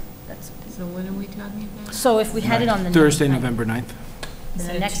fine? All right, that's, So when are we talking about? so if we had it on the 9th. Thursday, right? November 9th. And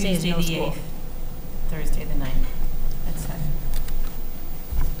So the next day is Tuesday no the school. 8th, Thursday the 9th. That's it.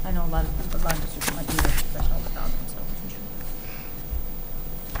 I know a lot of districts might be professional development, so I wasn't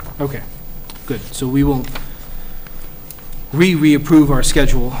sure. Okay, good. So we will reapprove our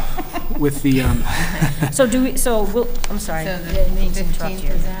schedule with the, So do we, so we'll, I'm sorry, So I the didn't mean to interrupt 15th you.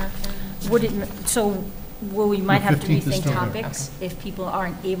 is that? Would it, so, well, we might have to 15th is rethink still there. topics if people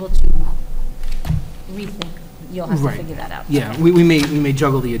aren't able to rethink. You'll have to Right. figure that out. yeah, Okay. we may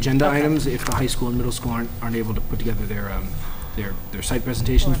juggle the agenda Okay. items if the high school and middle school aren't able to put together their site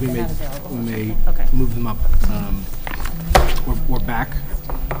presentations. Or if they're not available We or may something. Okay. move them up, or back.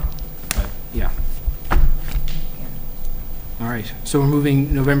 But, yeah. All right, so we're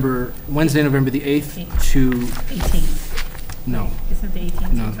moving Wednesday, November the 8th to, 18th. no, Isn't the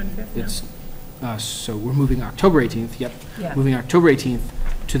 18th no, the 25th? it's, so we're moving October 18th, yep. Yeah. Moving October 18th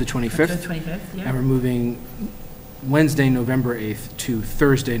to the The 25th, 25th, and yeah. we're moving Wednesday, November 8th to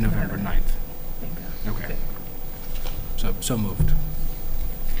Thursday, November 9th. Bingo. Okay. So moved.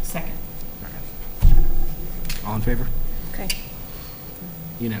 Second. All in favor? Okay.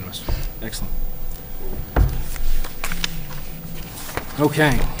 Unanimous. Excellent.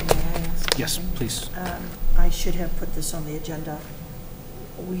 Okay. Yes, please. I should have put this on the agenda.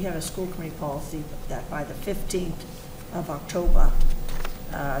 We have a school committee policy that by the 15th of October,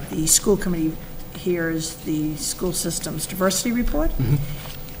 the school committee hears the school system's diversity report.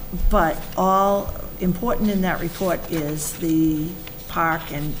 But all important in that report is the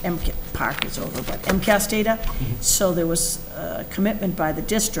park and park is over, but MCAS data. So there was a commitment by the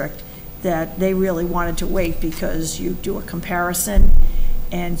district that they really wanted to wait because you do a comparison.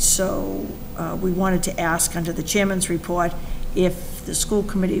 And so we wanted to ask under the chairman's report if the school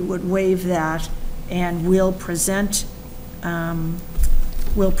committee would waive that, and we'll present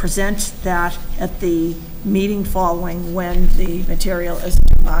that at the meeting following when the material isn't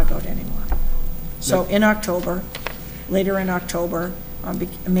embargoed anymore. So in October, later in October,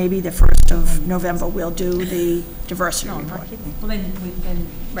 maybe the 1st of November, we'll do the diversity No, I'm report. not kidding. Well, then,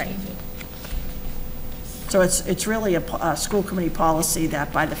 Right. change it. So it's really a school committee policy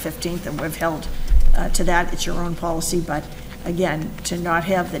that by the 15th, and we've held to that, it's your own policy, but again, to not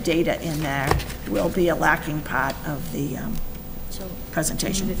have the data in there will be a lacking part of the So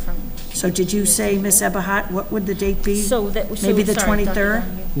presentation. move it from. So did you say, Ms. Eberhardt, what would the date be? So that, so, Maybe the sorry, Dr. 23rd?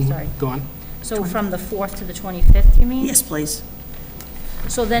 Donahue, Sorry. Go on. So from the 4th to the 25th, you mean? Yes, please.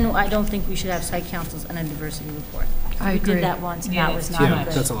 So then I don't think we should have site councils and a diversity report. I We agree. did that once, and Yeah, that was it's not Yeah,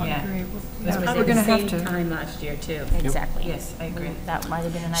 good. that's a lot. Yeah. Agree. That was We're at gonna the have same to. time last year, too. Exactly. Yes, I agree. That might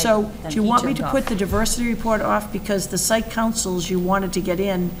have been a night. So then do you he want me took to off. put the diversity report off because the site councils you wanted to get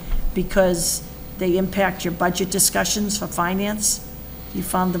in because they impact your budget discussions for finance? You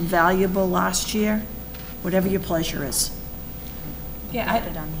found them valuable last year? Whatever your pleasure is. Yeah,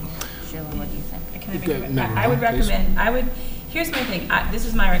 Put it on here. Sheila, what do you think? Can I make Good, a- Madam I would Mayor, please. recommend, here's my thing, this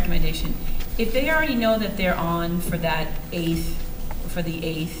is my recommendation. If they already know that they're on for that 8th,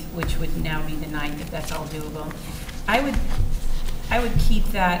 which would now be the 9th, if that's all doable, I would keep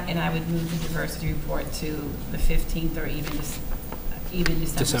that, and I would move the diversity report to the 15th or even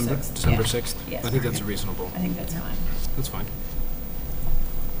December 6th. December Yeah. 6th? Yes. I think that's reasonable. I think that's fine. That's fine.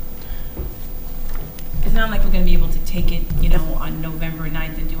 It's not like we're gonna be able to take it, on November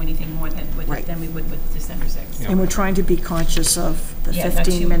 9th and do anything more than Right. we would with December 6th. And we're trying to be conscious of the Yeah, not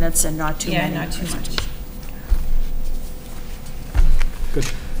 15 too- minutes and not too Yeah, many. not too much. Good.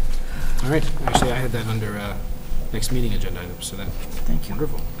 All right. Actually, I had that under next meeting agenda items, so that, Thank you.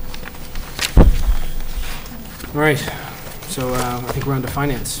 wonderful. All right. So I think we're on to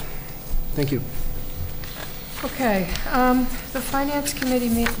finance. Thank you. Okay, the Finance Committee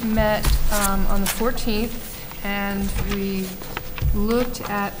met on the 14th, and we looked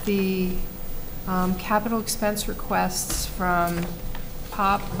at the capital expense requests from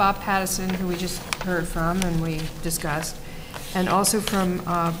Bob Pattison, who we just heard from and we discussed, and also from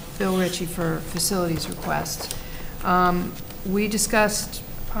Bill Ritchie for facilities requests. We discussed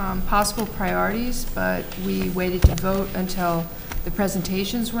possible priorities, but we waited to vote until the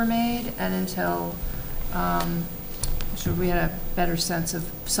presentations were made and until so we had a better sense of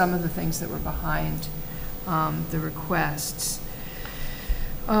some of the things that were behind the requests.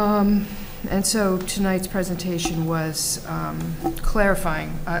 And so tonight's presentation was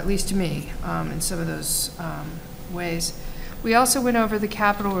clarifying, at least to me, in some of those ways. We also went over the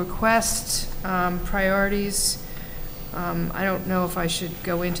capital request priorities. I don't know if I should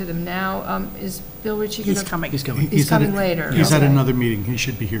go into them now. Is Bill Ritchie going to? He's coming. He's coming. He's coming later. He's at Okay. another meeting. He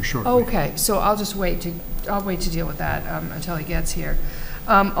should be here shortly. Okay, so I'll wait to deal with that until he gets here.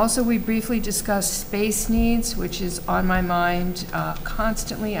 Also, we briefly discussed space needs, which is on my mind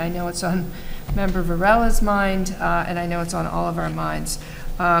constantly. I know it's on Member Varela's mind, and I know it's on all of our minds,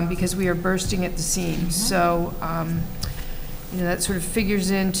 because we are bursting at the seams. So, that sort of figures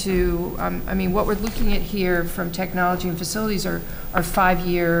into, I mean, what we're looking at here from technology and facilities are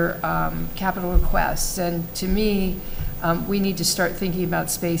 5-year capital requests. And to me, we need to start thinking about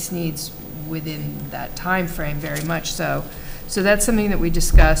space needs within that time frame very much so. So that's something that we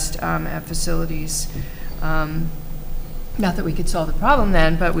discussed at facilities. Not that we could solve the problem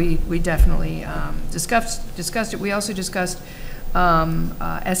then, but we definitely discussed it. We also discussed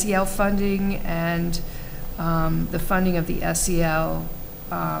SEL funding and the funding of the SEL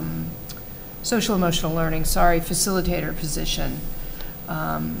social emotional learning, facilitator position.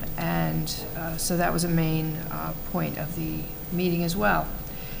 So that was a main point of the meeting as well.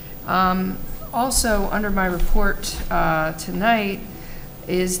 Also, under my report tonight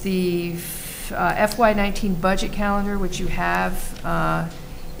is the FY19 budget calendar, which you have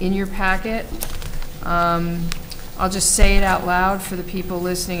in your packet. I'll just say it out loud for the people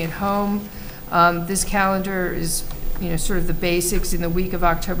listening at home. This calendar is, sort of the basics. In the week of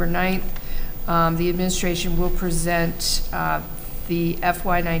October 9th, the administration will present the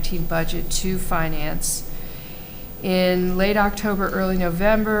FY19 budget to Finance. In late October, early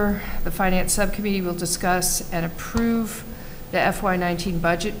November, the Finance Subcommittee will discuss and approve the FY19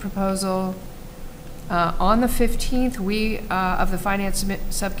 budget proposal. On the 15th, we of the Finance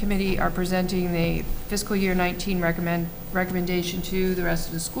Subcommittee are presenting the fiscal year 19 recommendation to the rest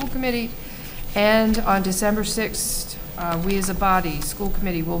of the school committee. And on December 6th, we as a body, school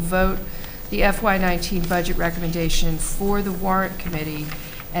committee, will vote the FY19 budget recommendation for the warrant committee.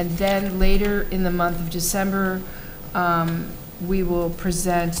 And then later in the month of December, we will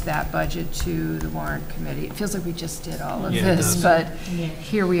present that budget to the warrant committee. It feels like we just did all of this, but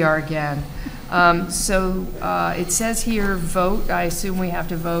here we are again. So it says here vote. I assume we have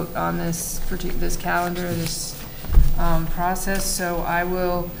to vote on this calendar, this process. So I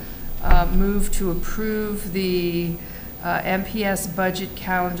will move to approve the MPS budget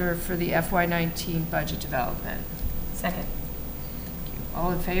calendar for the FY19 budget development. Second.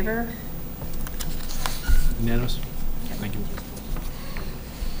 All in favor? Unanimous? Thank you.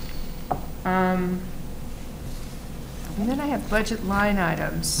 And then I have budget line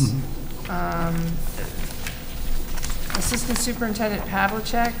items. Assistant Superintendent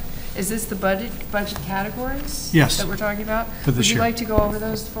Pavlicek, is this the budget categories? Yes. That we're talking about? For this year. Would you like to go over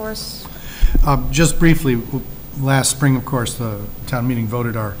those for us? Just briefly, last spring, of course, the town meeting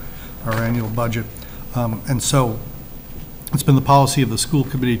voted our annual budget. And so it's been the policy of the school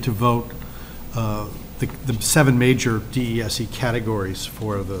committee to vote the 7 major DESE categories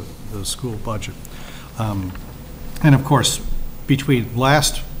for the school budget. And of course, between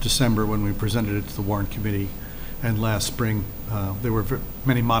last December when we presented it to the warrant committee and last spring, there were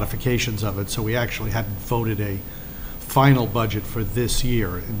many modifications of it, so we actually hadn't voted a final budget for this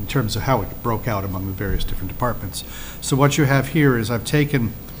year in terms of how it broke out among the various different departments. So what you have here is I've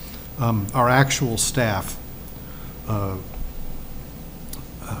taken our actual staff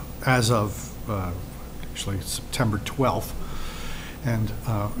as of actually September 12th and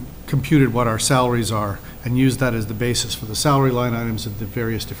computed what our salaries are and used that as the basis for the salary line items of the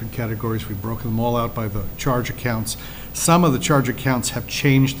various different categories. We've broken them all out by the charge accounts. Some of the charge accounts have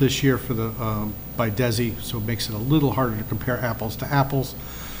changed this year for the by DESE, so it makes it a little harder to compare apples to apples.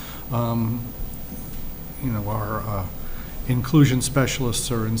 Our inclusion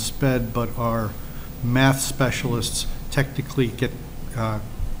specialists are in SPED, but our math specialists technically get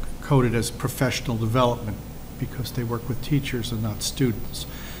coded as professional development because they work with teachers and not students.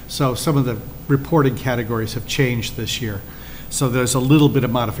 So some of the reporting categories have changed this year. So there's a little bit of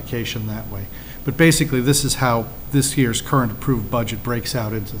modification that way. But basically, this is how this year's current approved budget breaks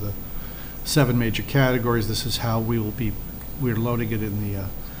out into the 7 major categories. This is how we're loading it in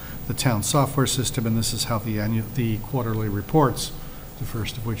the town software system, and this is how the quarterly reports, the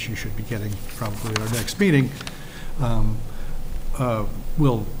first of which you should be getting probably at our next meeting,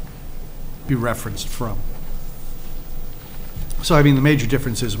 will be referenced from. So, I mean, the major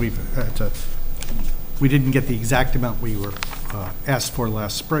difference is we didn't get the exact amount we were asked for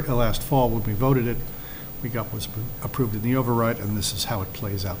last fall when we voted it. We got was approved in the override, and this is how it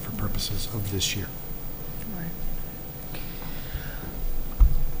plays out for purposes of this year. All right.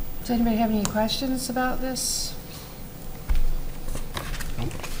 Does anybody have any questions about this?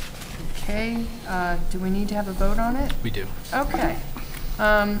 Okay. Do we need to have a vote on it? We do. Okay.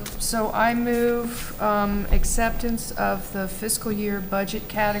 So I move acceptance of the fiscal year budget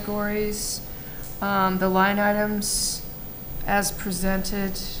categories, the line items as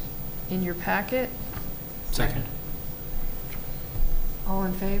presented in your packet. Second. All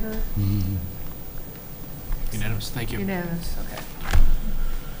in favor? Unanimous, thank you. Unanimous, okay.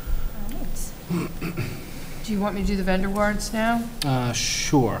 Do you want me to do the vendor warrants now?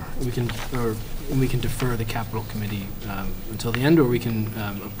 Sure, we can defer the capital committee until the end, or we can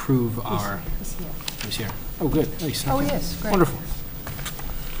approve our. He's here. Oh, good. Oh, he snuck in. Yes, great. Wonderful.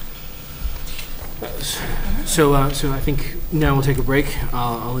 So I think now we'll take a break.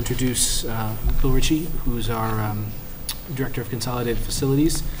 I'll introduce Bill Ritchie, who's our Director of Consolidated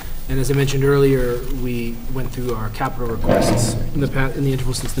Facilities. And as I mentioned earlier, we went through our capital requests in the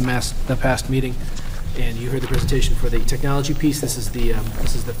interval since the past meeting. And you heard the presentation for the technology piece. This is the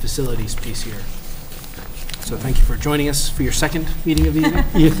facilities piece here. So thank you for joining us for your second meeting of the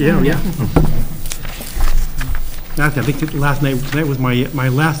evening. Yeah. Actually, I think tonight was my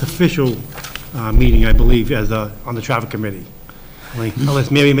last official meeting, I believe, as on the traffic committee.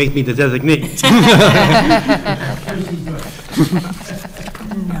 Unless Mary makes me the designee.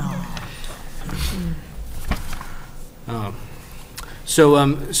 So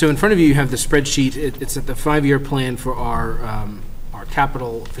in front of you, you have the spreadsheet. It's at the 5-year plan for our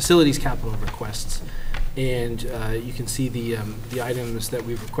facilities capital requests, and you can see the items that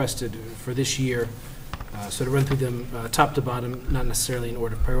we've requested for this year. So to run through them top to bottom, not necessarily in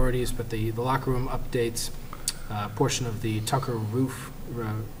order of priorities, but the locker room updates, portion of the Tucker roof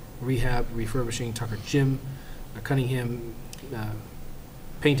rehab, refurbishing Tucker gym, Cunningham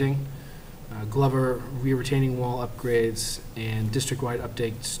painting, Glover rear retaining wall upgrades, and district-wide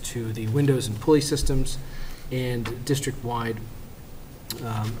updates to the windows and pulley systems, and district-wide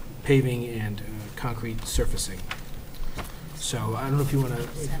paving and concrete surfacing. So I don't know if you want to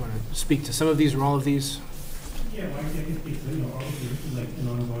speak to some of these or all of these. Yeah, well, I can speak to, obviously, like an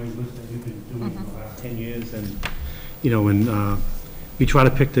ongoing list that we've been doing for the last 10 years, and, I try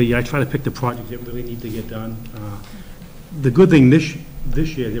to pick the projects that really need to get done. The good thing this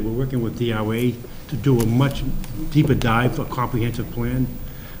year that we're working with DRA to do a much deeper dive, a comprehensive plan.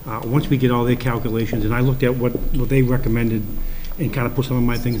 Once we get all their calculations, and I looked at what they recommended and kind of put some of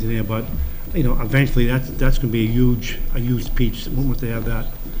my things in there, but eventually that's going to be a huge piece once they have that.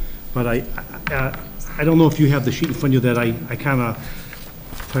 But I don't know if you have the sheet in front of you that I kind of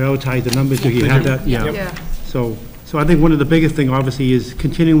prioritize the numbers. Do you have that? Yeah. So I think one of the biggest thing obviously is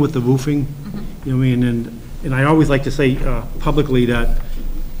continuing with the roofing. You know what I mean? And I always like to say publicly that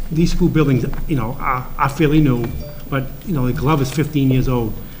these school buildings, are fairly new, but the Glove is 15 years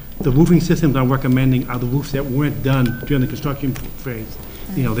old. The roofing systems I'm recommending are the roofs that weren't done during the construction phase.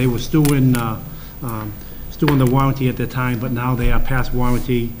 They were still in the warranty at the time, but now they are past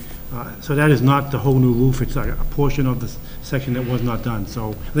warranty. So that is not the whole new roof. It's a portion of the section that was not done. So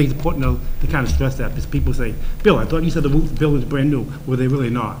I think it's important to kind of stress that, because people say, Bill, I thought you said the building's brand new. Well, they're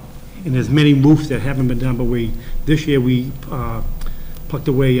really not. And there's many roofs that haven't been done, but this year we plucked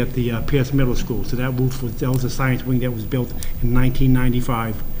away at the Pierce Middle School. So that roof was a science wing that was built in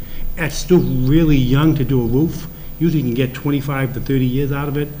 1995. It's still really young to do a roof. Usually you can get 25 to 30 years out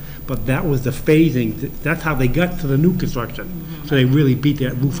of it, but that was the phasing. That's how they got to the new construction. So they really beat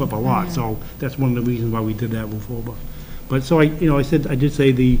that roof up a lot. So that's one of the reasons why we did that roof over. But so I did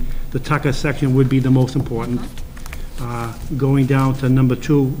say the Tucker section would be the most important. Going down to number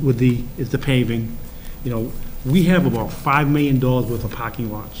 2 is the paving. We have about $5 million worth of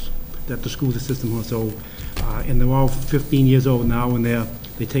parking lots that the school system has. So, and they're all 15 years old now, and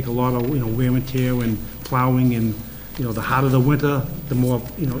they take a lot of wear and tear and plowing, and the hotter the winter, the more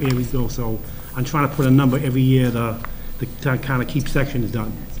areas go. So I'm trying to put a number every year to kind of keep sections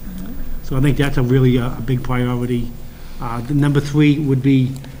done. So I think that's a really a big priority. The number 3 would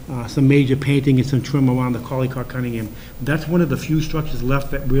be some major painting and some trim around the Collycock Cunningham. That's one of the few structures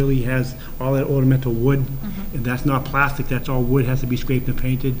left that really has all that ornamental wood, and that's not plastic, that's all wood, has to be scraped and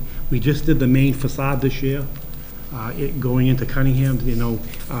painted. We just did the main facade this year, going into Cunningham.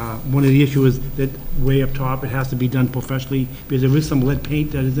 One of the issues is that way up top, it has to be done professionally, because there is some lead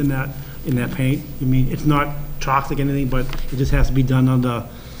paint that is in that paint. I mean, it's not toxic or anything, but it just has to be done under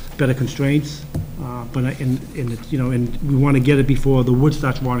better constraints. And we want to get it before the wood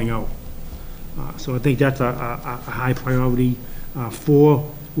starts rotting out. So I think that's a high priority.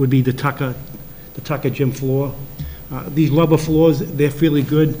 4 would be the Tucker gym floor. These rubber floors, they're fairly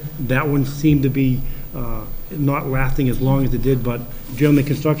good. That one seemed to be not lasting as long as it did, but during the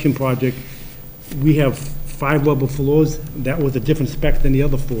construction project, we have 5 rubber floors. That was a different spec than the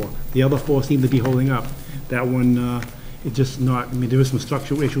other 4. The other 4 seem to be holding up. That one, it's just not. I mean, there is some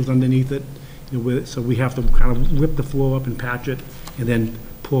structural issues underneath it. So we have to kind of rip the floor up and patch it, and then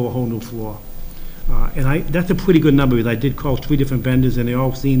pour a whole new floor. And that's a pretty good number, because I did call 3 different vendors, and they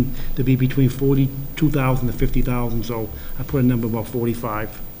all seem to be between 42,000 to 50,000, so I put a number about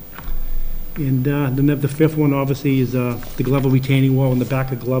 45. And then the fifth one, obviously, is the Glover retaining wall in the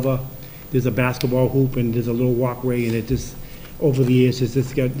back of Glover. There's a basketball hoop, and there's a little walkway, and it just, over the years,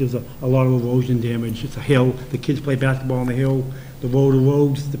 there's a lot of erosion damage. It's a hill, the kids play basketball on the hill, the road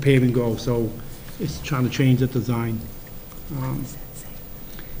erodes, the paving goes, so it's trying to change the design.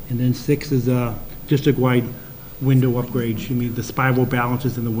 And then 6 is district-wide window upgrades. I mean, the spiral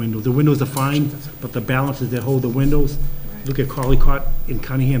balances in the windows. The windows are fine, but the balances that hold the windows, look at Collycott in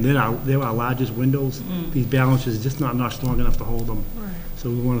Cunningham, they're our largest windows. These balances are just not strong enough to hold them. So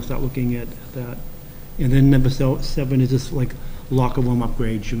we want to start looking at that. And then number 7 is just like locker room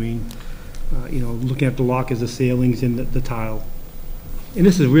upgrades. I mean, looking at the lockers, the ceilings, and the tile. And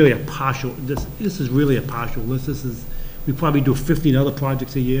this is really a partial, this is really a partial list. We probably do 15 other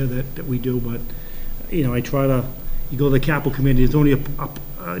projects a year that we do, but, I try to, you go to the capital committee, there's only a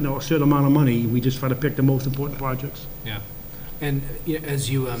certain amount of money. We just try to pick the most important projects. Yeah. And as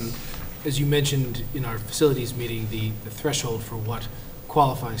you mentioned in our facilities meeting, the threshold for what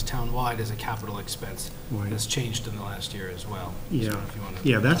qualifies town-wide as a capital expense has changed in the last year as well. Yeah, So if you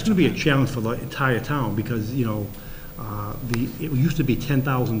wanna that's going to be a challenge for the entire town, because, it used to be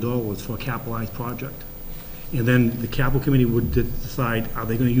 $10,000 for a capitalized project. And then the capital committee would decide, are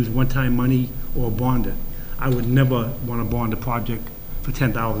they going to use one-time money or bond it? I would never want to bond a project for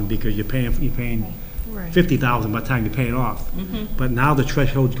 $10,000, because you're paying $50,000 by the time you pay it off. But now the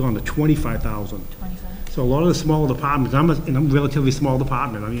threshold's gone to $25,000. So a lot of the smaller departments, I'm a relatively small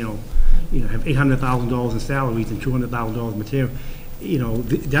department, have $800,000 in salaries and $200,000 in material.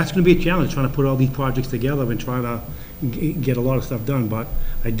 That's going to be a challenge, trying to put all these projects together and try to get a lot of stuff done. But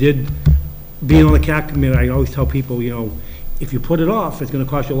being on the CAC committee, I always tell people, if you put it off, it's going to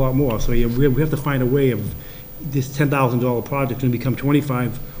cost you a lot more. So we have to find a way of this $10,000 project going to become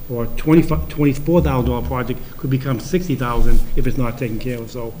 $25,000, or $24,000 project could become $60,000 if it's not taken care of.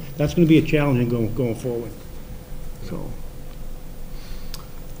 So that's going to be a challenge going forward. So.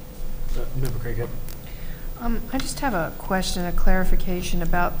 Member Craighead. I just have a question, a clarification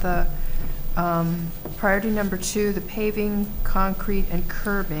about the priority number 2, the paving, concrete, and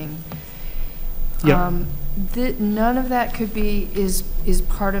curbing. Yeah. None of that is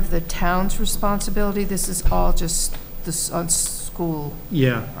part of the town's responsibility. This is all just on school.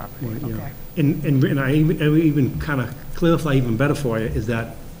 Yeah. property. Right, yeah. Okay. And I even kind of clarify even better for you is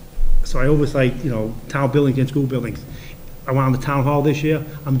that, so I oversight, town buildings and school buildings. Around the town hall this year,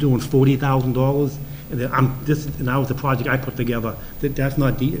 I'm doing $40,000, and then and that was the project I put together. That's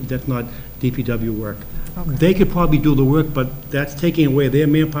not DPW work. Okay. They could probably do the work, but that's taking away their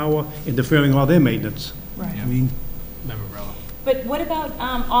manpower and deferring all their maintenance. Right. I mean, Member Brella. But what about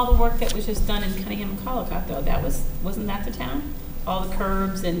all the work that was just done in Cunningham and Collycott, though? Wasn't that the town? All the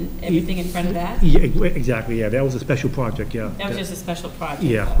curbs and everything in front of that? yeah, exactly, yeah, that was a special project, yeah. That was just a special project?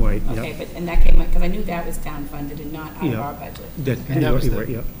 Yeah, though. right, yeah. Okay, and that came up, because I knew that was town-funded and not out of Yeah. our budget. And that was right,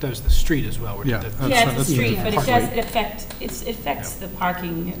 yeah. that was the street as well. Yeah. Yeah, it's a street, Yeah. but it affects the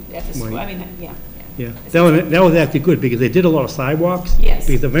parking at the school, I mean, yeah. Yeah, that was actually good, because they did a lot of sidewalks. Yes.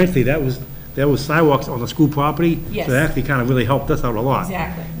 Because eventually that was sidewalks on the school property. Yes. So that actually kind of really helped us out a lot.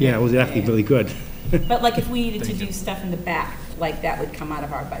 Exactly. Yeah, it was actually Yeah. really good. But like if we needed to do stuff in the back, like that would come out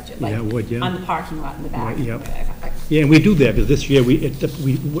of our budget, like Yeah, it would, yeah. on the parking lot in the back. Right, yeah. Yeah, and we do that, because this year,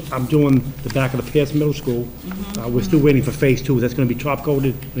 I'm doing the back of the Pierce Middle School. We're still waiting for phase 2. That's going to be top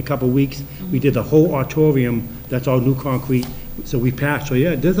coated in a couple of weeks. We did the whole auditorium. That's all new concrete. So we passed. So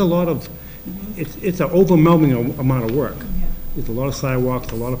yeah, there's a lot of, it's an overwhelming amount of work. There's a lot of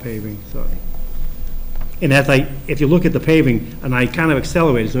sidewalks, a lot of paving, so. And if you look at the paving, and I kind of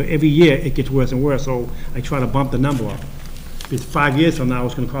accelerated, so every year it gets worse and worse, so I try to bump the number up. Because 5 years from now,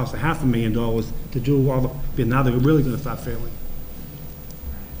 it's going to cost $500,000 to do all the, but now they're really going to start failing.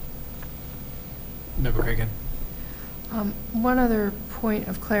 Member Craighead. One other point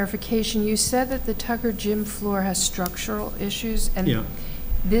of clarification, you said that the Tucker gym floor has structural issues, and Yeah.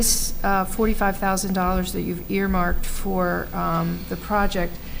 this $45,000 that you've earmarked for the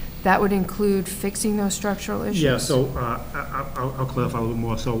project, that would include fixing those structural issues? Yeah, so I'll clarify a little bit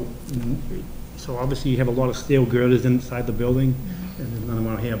more. So obviously you have a lot of steel girders inside the building, and there's none of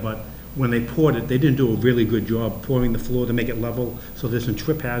them out here, but when they poured it, they didn't do a really good job pouring the floor to make it level, so there's some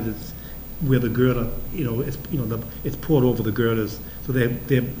trip hazards where the girder, it's poured over the girders, so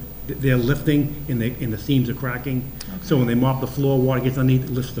they're lifting and the seams are cracking. Okay. So when they mop the floor, water gets underneath, it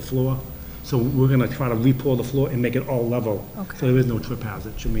lifts the floor. So we're gonna try to re-pour the floor and make it all level. Okay. So there is no trip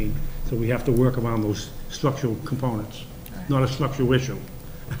hazards, so we have to work around those structural components, not a structural issue.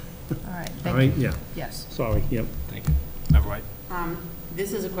 All right, All thank right, you. yeah, Yes. sorry, yep. Thank you. Member White.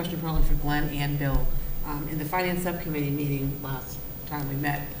 This is a question probably for Glenn and Bill. In the Finance Subcommittee meeting last time we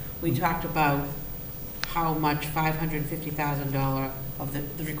met, we talked about how much $550,000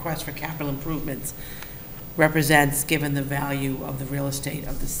 of the request for capital improvements represents, given the value of the real estate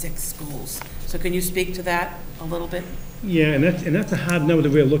of the 6 schools. So can you speak to that a little bit? Yeah, and that's a hard number to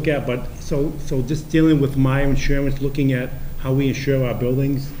really look at, but, so just dealing with my insurance, looking at how we insure our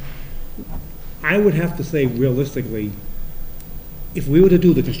buildings, I would have to say realistically, if we were to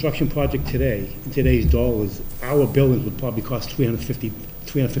do the construction project today, in today's dollars, our buildings would probably cost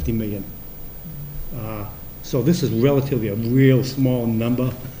 $350 million. So this is relatively a real small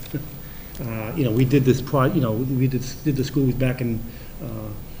number. You know, we did this we did the schools back in,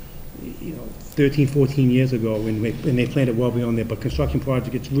 13, 14 years ago, and they planned it well beyond there, but construction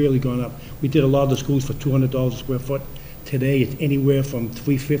project, it's really gone up. We did a lot of the schools for $200 a square foot. Today, it's anywhere from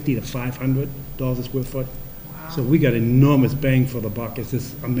 $350 to $500 a square foot. So we got enormous bang for the buck. It's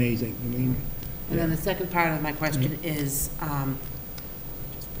just amazing. I mean, And then the second part of my question is,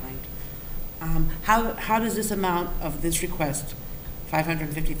 just blanked. How does this amount of this request,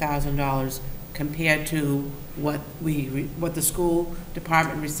 $550,000, compare to what the school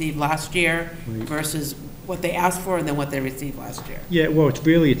department received last year versus what they asked for and then what they received last year? yeah, well, it's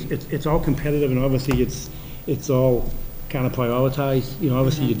really, it's all competitive, and obviously it's all kind of prioritized. You know,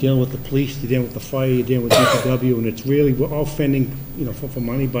 obviously you're dealing with the police, you're dealing with the fire, you're dealing with DPW, and it's really, we're all fending, for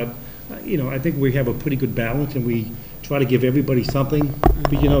money, but, I think we have a pretty good balance, and we try to give everybody something,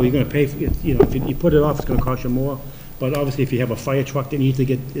 but, you're gonna pay for it, if you put it off, it's gonna cost you more, but obviously if you have a fire truck that needs to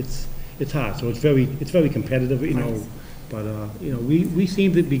get, it's hard, so it's very competitive, but, we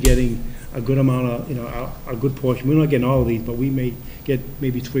seem to be getting a good amount of, a good portion. We're not getting all of these, but we may get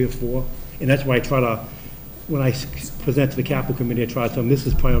maybe 3 or 4, and that's why I try to, when I present to the capital committee, I try to tell them, this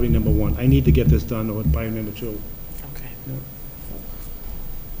is priority number 1. I need to get this done, or priority number 2. Okay. Yeah.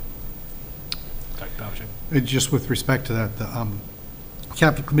 Dr. Pavlicek. Just with respect to that, the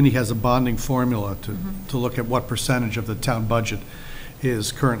capital committee has a bonding formula to look at what percentage of the town budget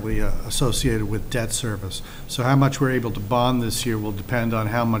is currently associated with debt service. So how much we're able to bond this year will depend on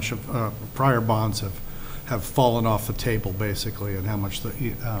how much of prior bonds have fallen off the table, basically, and how much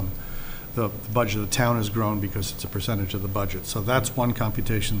the budget of the town has grown because it's a percentage of the budget. So that's one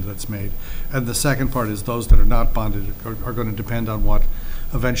computation that's made. And the second part is those that are not bonded are going to depend on what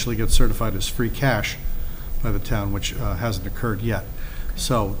eventually gets certified as free cash by the town, which hasn't occurred yet.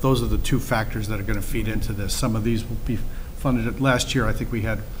 So those are the 2 factors that are going to feed into this. Some of these will be funded. Last year, I think we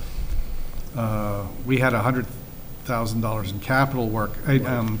had $100,000 in capital work,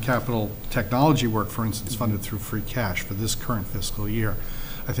 capital technology work, for instance, funded through free cash for this current fiscal year.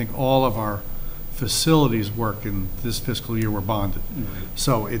 I think all of our facilities work in this fiscal year were bonded.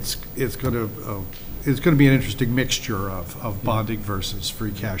 So it's going to be an interesting mixture of bonding versus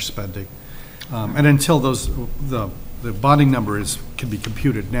free cash spending. And until the bonding number can be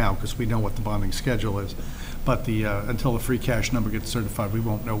computed now, because we know what the bonding schedule is, but until the free cash number gets certified, we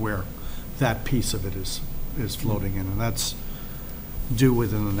won't know where that piece of it is floating in, and that's due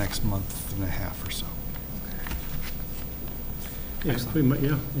within the next month and a half or so. Yeah, pretty much,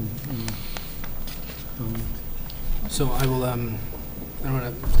 yeah. So I will, I don't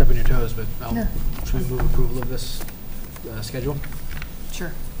want to step on your toes, but should we move approval of this schedule?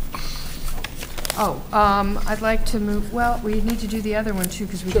 Sure. Oh, I'd like to move, well, we need to do the other one too,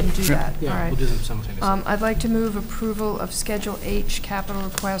 because we didn't do that. All Yeah, right. we'll do them simultaneously. I'd like to move approval of Schedule H capital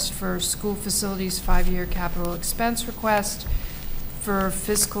request for school facilities 5-year capital expense request for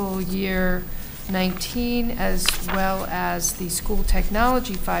fiscal year 19, as well as the school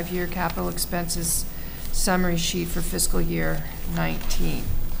technology 5-year capital expenses summary sheet for fiscal year 19.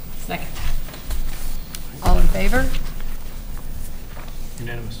 Second. All in favor?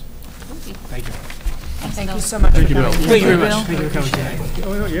 Unanimous. Thank you. Thank you so much for coming. Thank you very much. Thank you for coming today.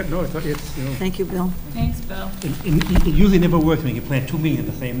 Oh, yeah, no, it's, Thank you, Bill. Thanks, Bill. it usually never works when you plan 2 meetings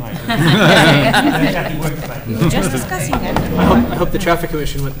at the same night. That actually worked tonight. We were just discussing it. I hope the traffic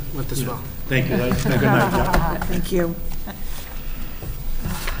commission went this well. Thank you, guys. Good night, yeah. Thank you.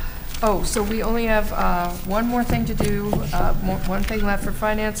 Oh, so we only have one more thing to do, one thing left for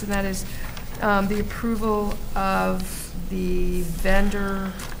finance, and that is the approval of the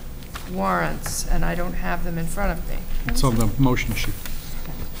vendor warrants, and I don't have them in front of me. It's on the motion sheet.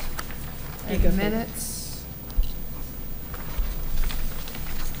 And minutes.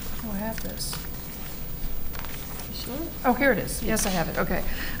 Oh, I have this. Oh, here it is. Yes, I have it. Okay.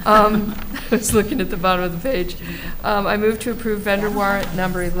 I was looking at the bottom of the page. I move to approve vendor warrant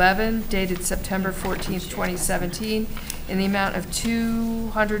number 11 dated September 14th, 2017 in the amount of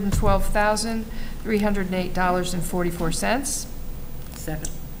 $212,308.44. Second.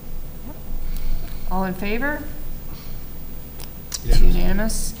 All in favor? It's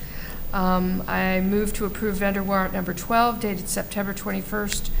unanimous. I move to approve vendor warrant number 12 dated September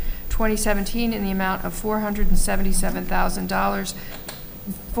 21st, 2017 in the amount of $477,000,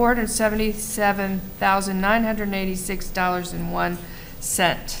 $477,986.01.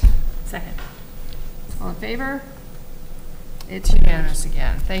 Second. All in favor? It's unanimous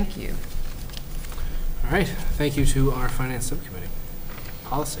again. Thank you. All right, thank you to our finance subcommittee.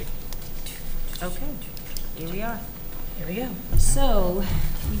 Policy. Okay, here we are. Here we go. So,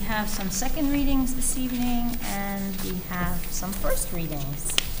 we have some second readings this evening, and we have some first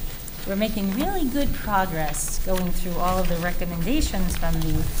readings. We're making really good progress going through all of the recommendations from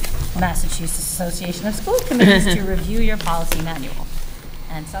the Massachusetts Association of School Committees to review your policy manual.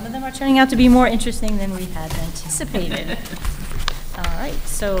 And some of them are turning out to be more interesting than we had anticipated. All right,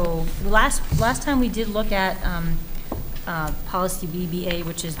 so last time we did look at policy BBA,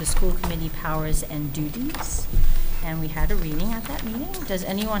 which is the school committee powers and duties. And we had a reading at that meeting. Does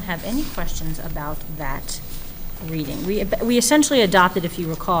anyone have any questions about that reading? We essentially adopted, if you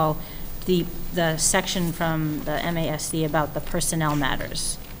recall, the section from the MASC about the personnel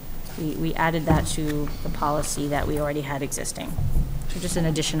matters. We added that to the policy that we already had existing. So just an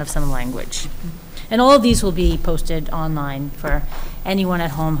addition of some language. And all of these will be posted online for anyone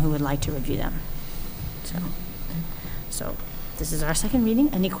at home who would like to review them. So this is our second reading.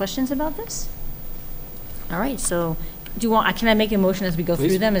 Any questions about this? All right, so can I make a motion as we go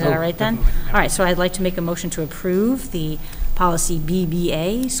through them? Is that all right then? All right, so I'd like to make a motion to approve the policy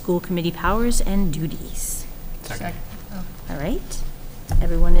BBA, school committee powers and duties. Second. All right,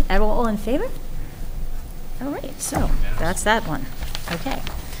 everyone, all in favor? All right, so that's that one. Okay.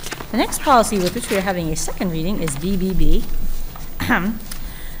 The next policy with which we are having a second reading is BBB.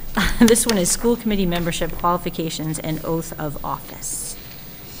 This one is school committee membership qualifications and oath of office.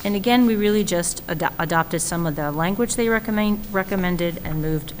 And again, we really just adopted some of the language they recommended and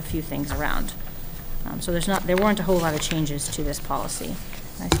moved a few things around. So there weren't a whole lot of changes to this policy.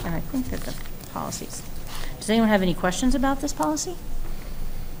 And I think that the policies. Does anyone have any questions about this policy?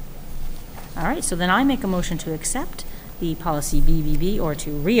 All right, so then I make a motion to accept the policy BBB or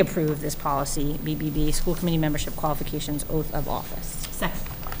to reapprove this policy BBB, school committee membership qualifications, oath of office. Second.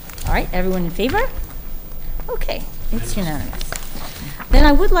 All right, everyone in favor? Okay, it's unanimous. Then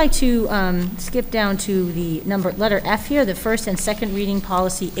I would like to skip down to the letter F here, the first and second reading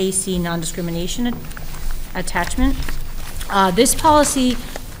policy AC non-discrimination attachment. This policy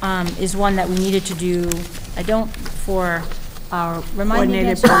is one that we needed to do, for our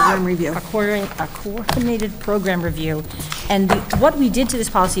Coordinated program review. A coordinated program review. And what we did to this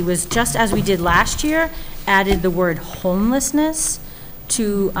policy was, just as we did last year, added the word homelessness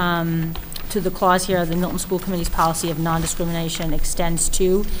to the clause here, the Milton School Committee's policy of non-discrimination extends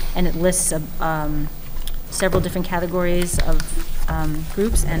to, and it lists several different categories of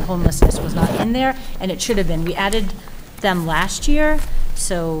groups, and homelessness was not in there, and it should have been. We added them last year,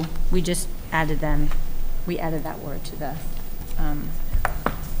 so we just added them. We added that word to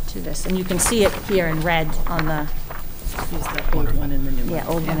this, and you can see it here in red on the. Use the old one and the new one. Yeah,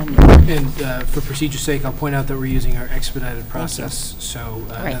 old one and new one. And for procedure's sake, I'll point out that we're using our expedited process, so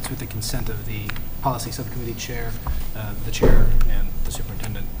that's with the consent of the policy subcommittee chair, the chair, and the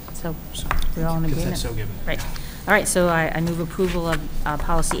superintendent. So we're all in agreement? Consent so given. Right. All right, so I move approval of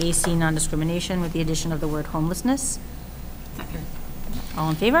policy AC non-discrimination with the addition of the word homelessness. Second. All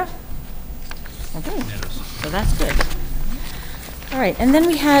in favor? Okay, so that's good. All right, and then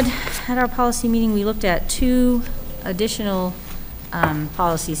we had, at our policy meeting, we looked at two additional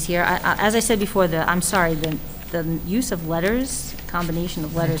policies here. As I said before, the use of letters, combination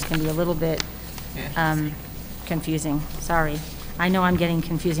of letters can be a little bit confusing. Sorry. I know I'm getting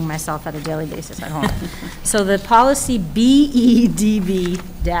confusing myself at a daily basis at home. So the policy BEDB-E,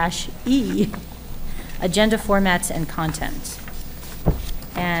 agenda formats and content.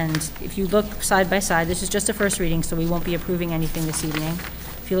 And if you look side by side, this is just a first reading, so we won't be approving anything this evening.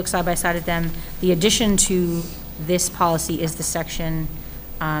 If you look side by side at them, the addition to this policy is the section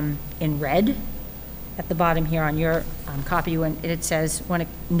in red at the bottom here on your copy, when it says, when a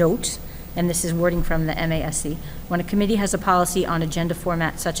note, and this is wording from the MASC, when a committee has a policy on agenda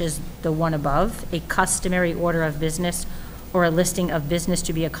format such as the one above, a customary order of business or a listing of business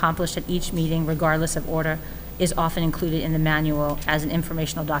to be accomplished at each meeting regardless of order is often included in the manual as an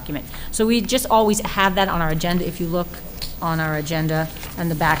informational document. So we just always have that on our agenda. If you look on our agenda, on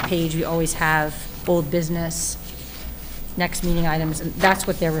the back page, we always have old business, next meeting items, and that's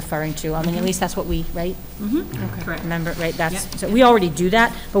what they're referring to. I mean, at least that's what we, right? Mm-hmm. Correct. Remember, right, so we already do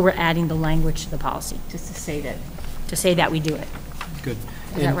that, but we're adding the language to the policy, Just to say that. to say that we do it. Good.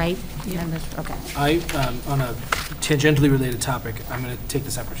 Is that right? Members? Okay. On a tangentially related topic, I'm going to take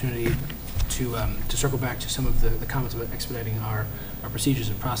this opportunity to circle back to some of the comments about expediting our procedures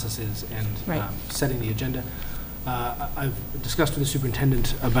and processes and Right. setting the agenda. I've discussed with the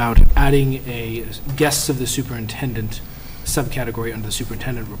superintendent about adding a guests of the superintendent subcategory under the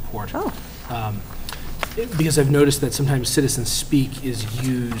superintendent report. Oh. Because I've noticed that sometimes citizen speak is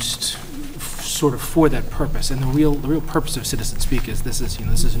used sort of for that purpose, and the real purpose of citizen speak is this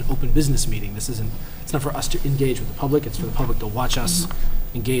is an open business meeting. It's not for us to engage with the public. It's for the public to watch us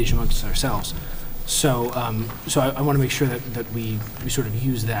engage amongst ourselves. So I want to make sure that we sort of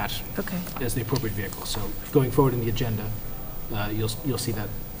use that as the appropriate vehicle. So going forward in the agenda, you'll see that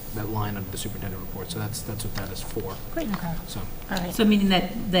line under the superintendent report. So that's what that is for. Great. Okay. So. All right. So meaning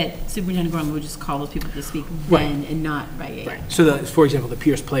that Superintendent Gorman would just call those people to speak Right. then and not, right? Right. So for example, the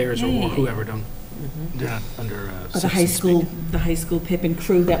Pierce players or Yeah. whoever they're not under Or the high school Pippin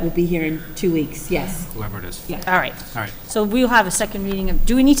crew that will be here in 2 weeks, yes. whoever it is. Yeah. All right. All right. So we'll have a second reading of,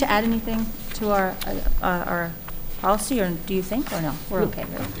 do we need to add anything to our policy, or do you think, or no? We're okay, I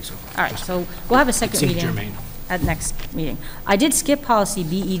right? don't think so. All right, so we'll have a second seems reading germane. at next meeting. I did skip policy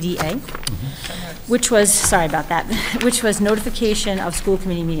BEDA, which was, sorry about that, which was notification of school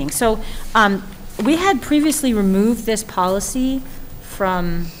committee meetings. So we had previously removed this policy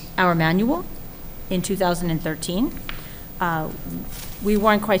from our manual in 2013. We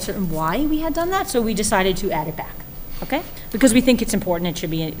weren't quite certain why we had done that, so we decided to add it back, okay? Because we think it's important, it should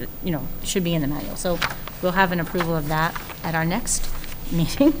be, it should be in the manual. So we'll have an approval of that at our next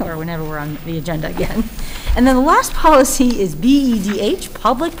meeting, or whenever we're on the agenda again. And then the last policy is BEDH,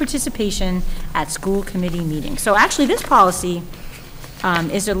 public participation at school committee meetings. So actually, this policy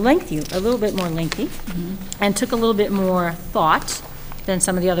is a little bit more lengthy, and took a little bit more thought than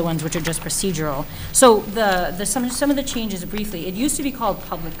some of the other ones, which are just procedural. So some of the changes briefly, it used to be called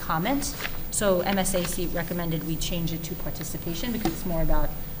public comment. So MSAC recommended we change it to participation because it's more about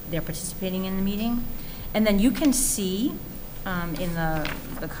their participating in the meeting. And then you can see in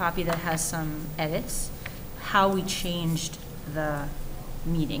the copy that has some edits, how we changed the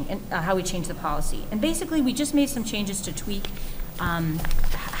meeting and how we changed the policy. And basically, we just made some changes to tweak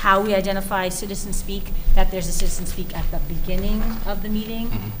how we identify citizen speak, that there's a citizen speak at the beginning of the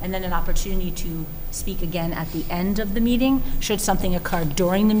meeting, and then an opportunity to speak again at the end of the meeting, should something occur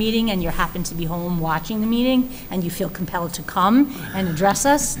during the meeting and you happen to be home watching the meeting and you feel compelled to come and address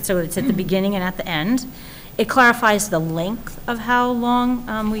us, so it's at the beginning and at the end. It clarifies the length of how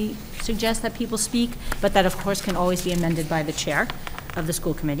long we suggest that people speak, but that of course can always be amended by the chair of the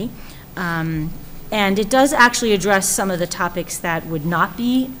school committee. And it does actually address some of the topics that would not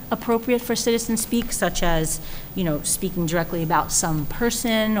be appropriate for citizen speak, such as, speaking directly about some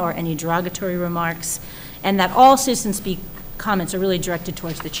person or any derogatory remarks, and that all citizen speak comments are really directed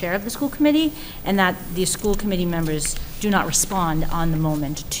towards the chair of the school committee, and that the school committee members do not respond on the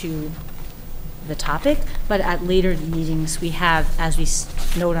moment to the topic, but at later meetings we have, as we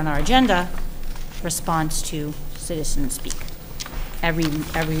note on our agenda, response to citizen speak every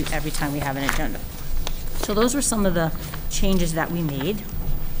time we have an agenda. So those were some of the changes that we made.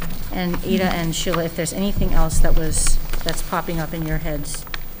 And Ada and Sheila, if there's anything else that's popping up in your heads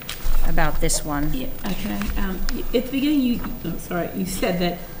about this one. Yeah, okay. At the beginning, you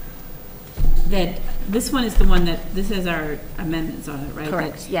said that this one is the one that, this has our amendments on it, right?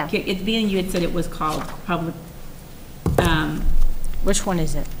 Correct, yeah. At the beginning, you had said it was called public, Which one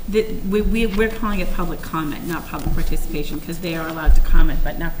is it? we're calling it public comment, not public participation, because they are allowed to comment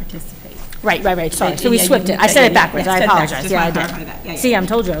but not participate. Right, sorry. So we Yeah, slipped you- it. I said it yeah, backwards. yeah, I said apologize. backwards. Yeah, I Just wanna clarify that. did. Yeah, See, yeah. I'm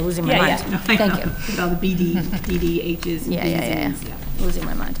told you, I'm losing my mind. No, I Thank know. you. With all the DDHs and Yeah, Bs and Ds, losing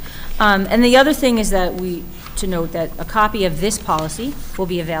my mind. And the other thing is that to note that a copy of this policy will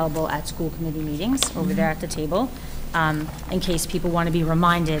be available at school committee meetings over there at the table, in case people want to be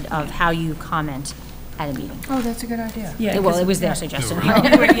reminded of how you comment at a meeting. Oh, that's a good idea. Yeah, Well, it was their suggestion.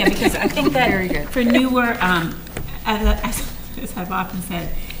 Yeah, because I think Very that good. for newer, as I've often said,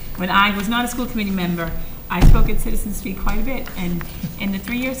 when I was not a school committee member, I spoke at Citizen Speak quite a bit, and in the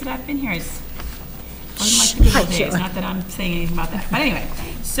 3 years that I've been here, it wasn't like the good old days. Not that I'm saying anything about that, but anyway.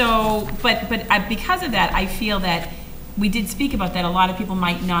 So, but because of that, I feel that we did speak about that. A lot of people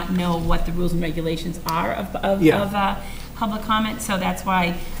might not know what the rules and regulations are of public comment. So that's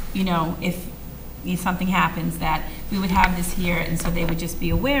why, if something happens, that we would have this here, and so they would just be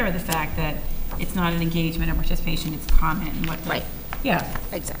aware of the fact that it's not an engagement or participation, it's comment and what the, Right. yeah,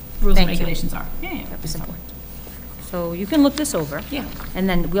 Exactly. rules and Thank you. regulations are. Yeah, yeah. That was important. So you can look this over. Yeah. And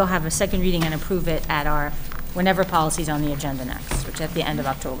then we'll have a second reading and approve it at our, whenever policy's on the agenda next, which is at the end of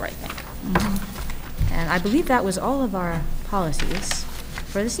October, I think. And I believe that was all of our policies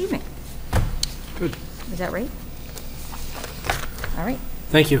for this evening. Good. Is that right? All right.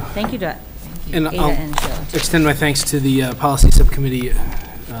 Thank you. Thank you, Ada And and I'll Sheila. extend my thanks to the Policy Subcommittee.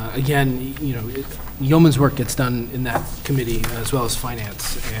 Again, you know, yeoman's work gets done in that committee as well as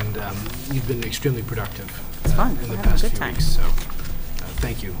finance, and you've been extremely productive. It's fun. In We're the having a past good few time. weeks, so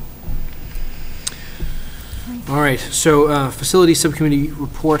thank you. All right, so Facility Subcommittee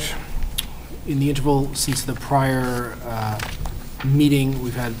report. In the interval since the prior meeting,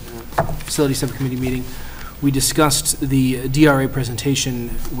 we've had a Facility Subcommittee meeting. We discussed the DRA presentation,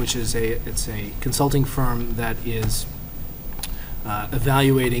 which is it's a consulting firm that is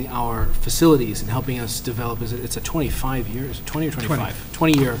evaluating our facilities and helping us develop. It's a 25 years, 20 or 25?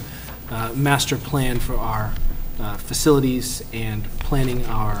 20-year master plan for our facilities and planning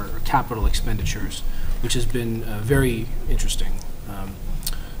our capital expenditures, which has been very interesting.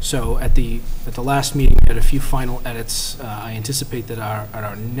 So at the last meeting, we had a few final edits. I anticipate that at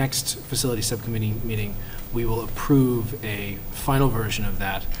our next Facility Subcommittee meeting, we will approve a final version of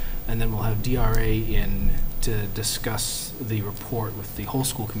that, and then we'll have DRA in to discuss the report with the whole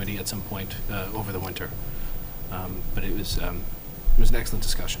school committee at some point over the winter. But it was an excellent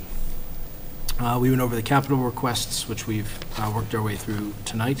discussion. We went over the capital requests, which we've worked our way through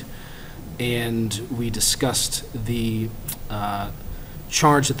tonight, and we discussed the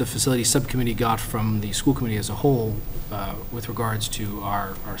charge that the Facility Subcommittee got from the school committee as a whole with regards to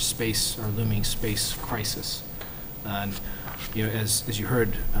our looming space crisis. And, you know, as you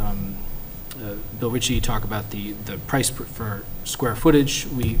heard Bill Ritchie talk about the price for square footage,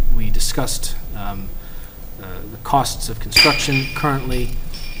 we discussed the costs of construction currently,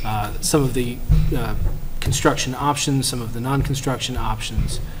 some of the construction options, some of the non-construction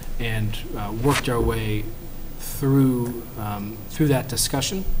options, and worked our way through that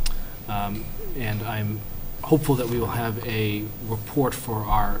discussion, and I'm hopeful that we will have a report for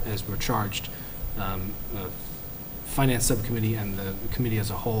as we're charged, Finance Subcommittee and the committee as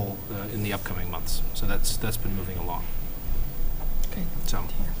a whole in the upcoming months. So that's been moving along. Okay. So,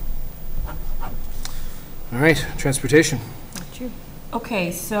 all right, transportation.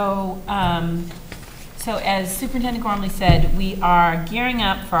 Okay, so as Superintendent Gormley said, we are gearing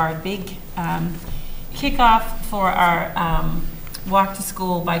up for our big kickoff for our Walk to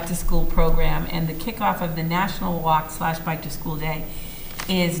School, Bike to School program, and the kickoff of the National Walk/Bike to School Day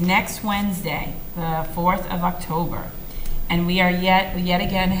is next Wednesday, the 4th of October. And we are yet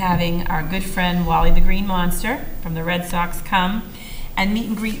again having our good friend Wally the Green Monster from the Red Sox come and meet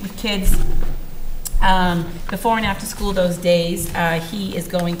and greet with kids before and after school those days. He is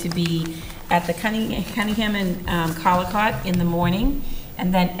going to be at the Cunningham and Collicott in the morning,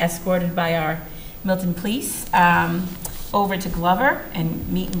 and then escorted by our Milton Police over to Glover and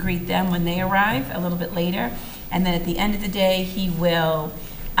meet and greet them when they arrive a little bit later. And then at the end of the day, he will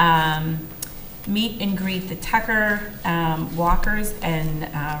meet and greet the Tucker walkers and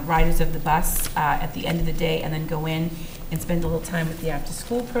riders of the bus at the end of the day, and then go in and spend a little time with the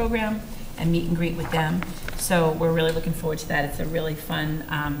after-school program and meet and greet with them. So we're really looking forward to that. It's a really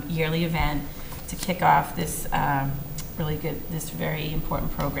fun yearly event to kick off this this very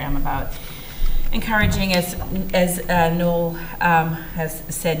important program about encouraging, as Noel has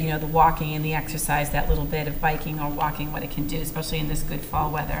said, you know, the walking and the exercise, that little bit of biking or walking, what it can do, especially in this good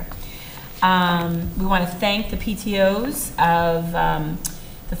fall weather. We want to thank the PTOs of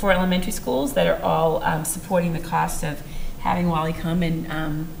the 4 elementary schools that are all supporting the cost of having Wally come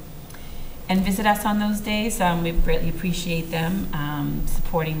and visit us on those days. We greatly appreciate them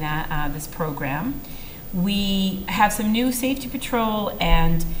supporting this program. We have some new safety patrol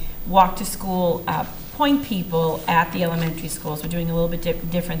and Walk to School point people at the elementary schools. We're doing a little bit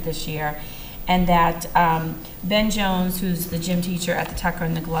different this year, and that Ben Jones, who's the gym teacher at the Tucker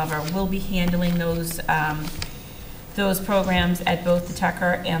and the Glover, will be handling those programs at both the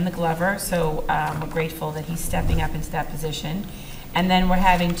Tucker and the Glover. So we're grateful that he's stepping up into that position. And then we're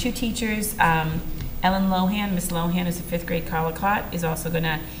having 2 teachers. Ellen Lohan, Miss Lohan, who's a 5th grade Collicott, is also going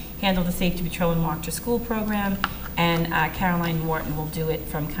to handle the Safety Patrol and Walk to School program, and Caroline Morton will do it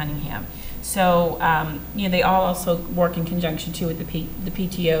from Cunningham. So, you know, they all also work in conjunction too with the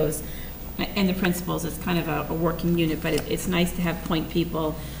PTOs and the principals. It's kind of a working unit, but it's nice to have point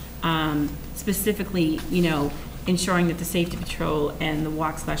people specifically, you know, ensuring that the Safety Patrol and the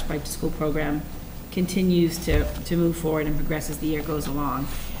Walk/Bike to School program continues to move forward and progress as the year goes along.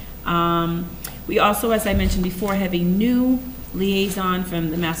 We also, as I mentioned before, have a new liaison from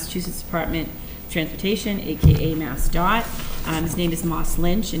the Massachusetts Department of Transportation, AKA MassDOT. His name is Moss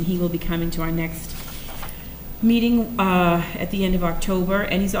Lynch, and he will be coming to our next meeting at the end of October.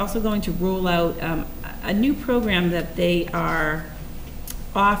 And he's also going to roll out a new program that they are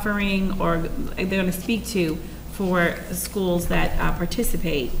offering, or they're going to speak to, for schools that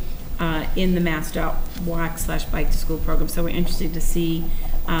participate in the MassDOT Walk/Bike to School program. So we're interested to see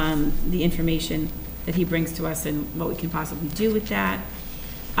the information that he brings to us and what we can possibly do with that.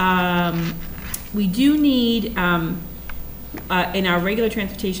 We do need, in our regular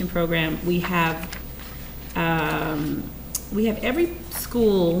transportation program, we have every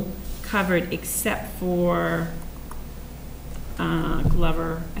school covered except for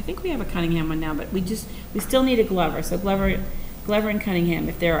Glover. I think we have a Cunningham one now, but we still need a Glover. So Glover and Cunningham,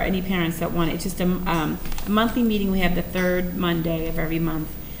 if there are any parents that want it. It's just a monthly meeting. We have the third Monday of every month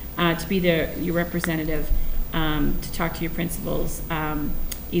to be your representative, to talk to your principals,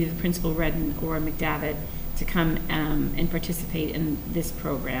 either Principal Redden or McDavitt, to come and participate in this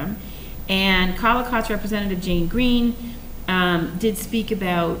program. And Collicott's representative, Jane Green, did speak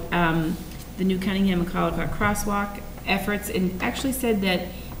about the new Cunningham and Collicott crosswalk efforts, and actually said that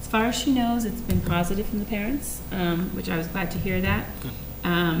as far as she knows, it's been positive from the parents, which I was glad to hear that.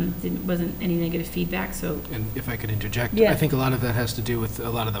 Wasn't any negative feedback, so. And if I could interject, yeah. I think a lot of that has to do with a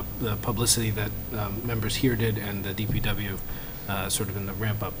lot of the publicity that members here did, and the DPW sort of in the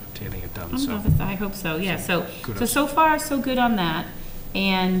ramp up to getting it done. So I hope so, yeah. So far, so good on that.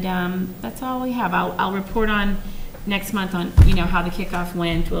 And that's all we have. I'll report on next month on, how the kickoff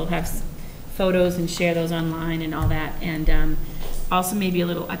went. We'll have photos and share those online and all that. And also maybe a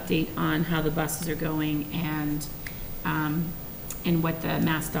little update on how the buses are going and what the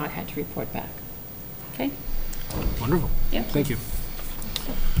MassDOT had to report back. Okay? Wonderful. Yeah. Thank you.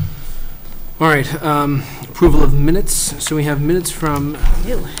 All right, approval of minutes. So we have minutes from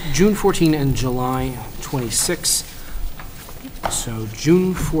June 14 and July 26. So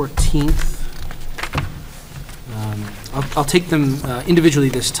June 14th, I'll take them individually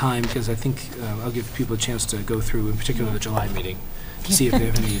this time, because I think I'll give people a chance to go through, in particular the July meeting, to see if they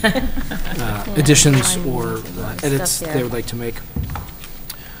have any additions or edits they would like to make.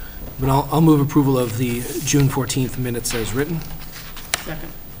 But I'll move approval of the June 14th minutes as written.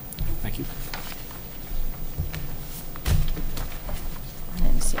 Second. Thank you. I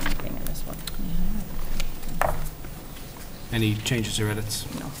didn't see anything in this one. Any changes or edits?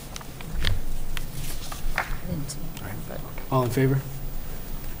 No. I didn't see. All in favor?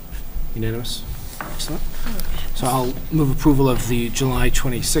 Unanimous? Excellent. So I'll move approval of the July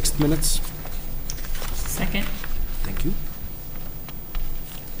 26th minutes. Second. Thank you.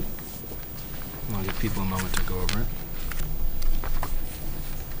 I'll give people a moment to go over it.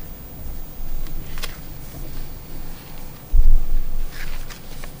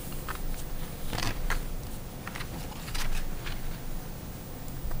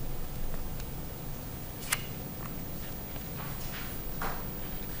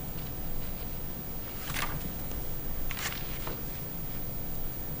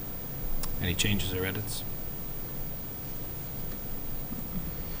 Any changes or edits?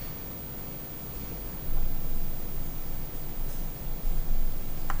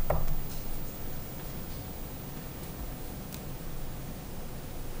 All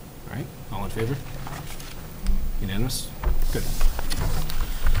right, all in favor? Unanimous? Good.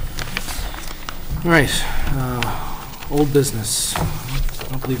 All right, old business. I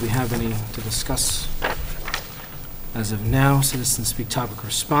don't believe we have any to discuss as of now. Citizens speak topic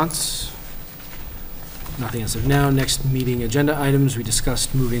response. Nothing as of now. Next meeting agenda items, we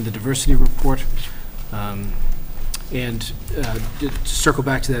discussed moving the diversity report. And to circle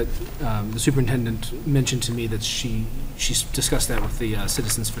back to that, the superintendent mentioned to me that she's discussed that with the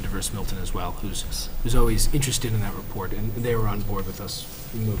Citizens for Diverse Milton as well, who's always interested in that report, and they were on board with us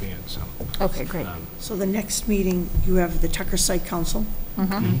moving it. So okay, great. So the next meeting, you have the Tucker Site Council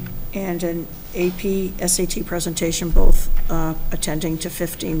and an AP SAT presentation, both attending to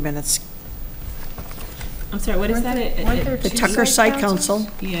 15 minutes. I'm sorry, what is that? The Tucker Site Council.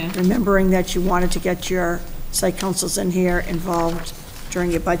 Yeah. Remembering that you wanted to get your site councils in here involved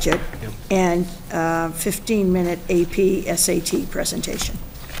during your budget. Yep. And 15-minute AP SAT presentation.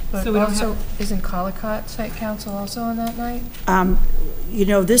 But So we don't also, isn't Collicott Site Council also on that night?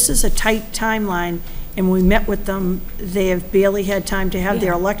 This is a tight timeline, and when we met with them, they have barely had time to have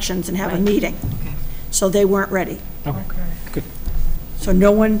their elections and have a meeting. Okay. So they weren't ready. Okay. good. So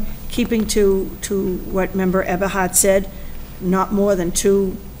no one, keeping to what Member Eberhardt said, not more than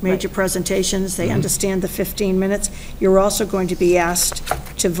 2 major presentations. They understand the 15 minutes. You're also going to be asked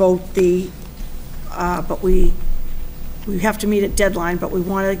to vote but we have to meet a deadline, but we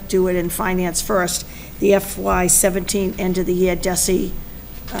want to do it in finance first. The FY17 end of the year DESI,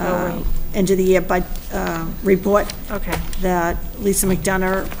 end of the year report. Okay. That Lisa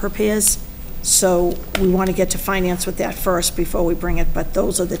McDonough prepares. So we want to get to finance with that first before we bring it, but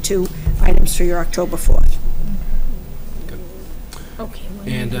those are the two items for your October 4th. Okay.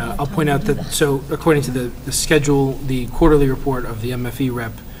 And I'll point out that, so according to the schedule, the quarterly report of the MFE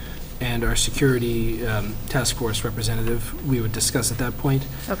rep and our security task force representative, we would discuss at that point.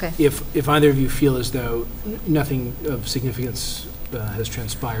 Okay. If either of you feel as though nothing of significance has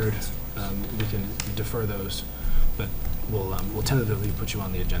transpired, we can defer those, but we'll tentatively put you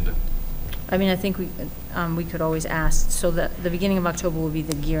on the agenda. I mean, I think we could always ask, so the beginning of October will be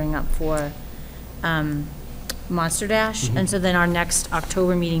the gearing up for Monster Dash, and so then our next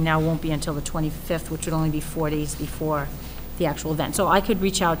October meeting now won't be until the 25th, which would only be 4 days before the actual event. So I could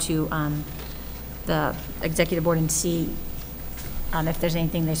reach out to the executive board and see if there's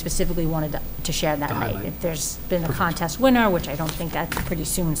anything they specifically wanted to share that night. Highlight. If there's been a contest winner, which I don't think that's pretty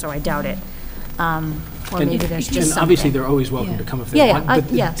soon, so I doubt it. Or maybe there's just something. And obviously, they're always welcome to come if they Yeah, want. yeah,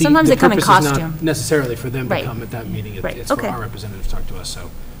 but yeah. Sometimes they come in The purpose is costume. not necessarily for them to Right. come at that meeting. Right. It's for Okay. our representatives to talk to us, so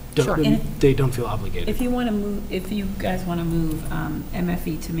Sure. they don't feel obligated. If you want to move, if you guys want to move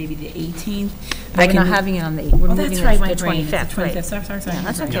MFE to maybe the 18th. We're not having it on the 8th. We're Oh, moving that's it right, to my the brain. It's 25th. the right. 25th. Sorry. Yeah,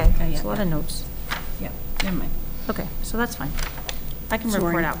 that's Sorry. okay. Yeah, It's a lot of notes. Yeah, never mind. Okay, so that's fine. I can So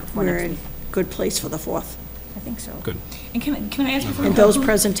report out before we're next in week. good place for the 4th. I think so. Good. And can I ask you for And those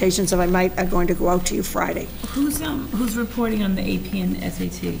presentations, if I might, are going to go out to you Friday. who's reporting on the AP and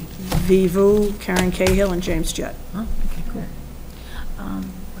SAT? Vivu, Karen Cahill, and James Jett. Oh, okay, cool. What are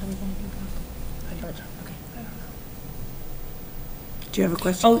we going to do about the budget? Okay. Do you have a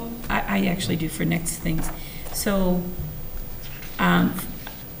question? Oh, I actually do for next things. So,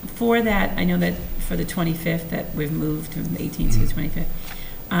 for that, I know that for the 25th, that we've moved from the 18th to the 25th,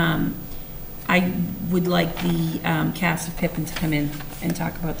 I would like the cast of Pippin to come in and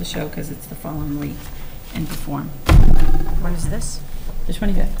talk about the show, because it's the following week, and perform. When is this? The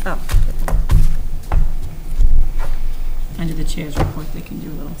 25th. Oh. Under the chair's report, they can do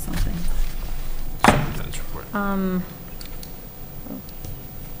a little something. Superintendent's report.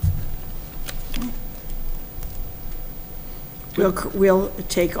 We'll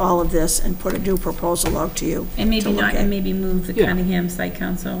take all of this and put a new proposal out to you. And maybe to look not, at. and maybe move the Yeah. Cunningham Site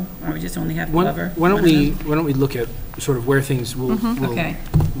Council, or we just only have Why Glover? why don't we look at sort of where things will, Okay.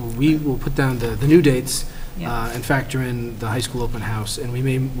 we will put down the new dates Yeah. and factor in the high school open house, and we'll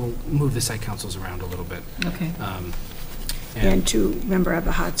move the site councils around a little bit. Okay. And to Member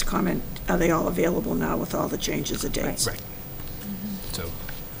Eberhardt's comment, are they all available now with all the changes of dates? Right. So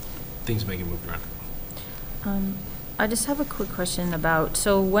things may get moved around. I just have a quick question about,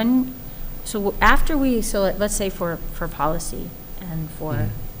 so let's say for policy and for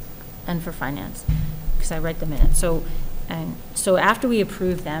finance, because I write the minutes, so after we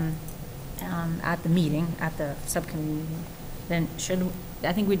approve them at the meeting, at the subcommittee meeting, then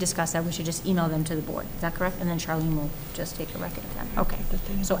I think we discussed that we should just email them to the board, is that correct? And then Charlene will just take a record of them, okay.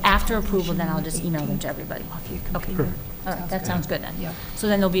 So after approval, then I'll just email them to everybody. Okay, all right, that sounds good then. So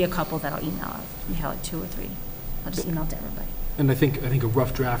then there'll be a couple that I'll email out, like 2 or 3. I'll just email to everybody. And I think a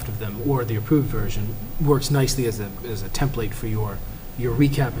rough draft of them, or the approved version, works nicely as a template for your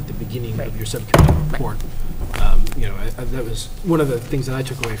recap at the beginning of your subcommittee report. That was one of the things that I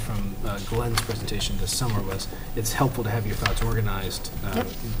took away from Glenn's presentation this summer was it's helpful to have your thoughts organized,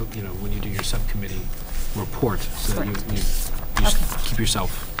 when you do your subcommittee report, so that you just keep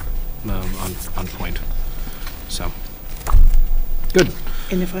yourself on point. So, good.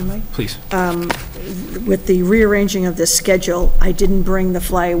 And if I might? Please. With the rearranging of this schedule, I didn't bring the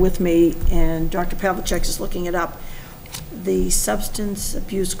flyer with me, and Dr. Pavlicek is looking it up. The Substance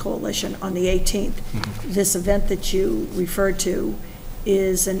Abuse Coalition on the 18th, this event that you referred to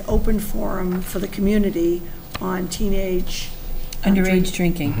is an open forum for the community on teenage Underage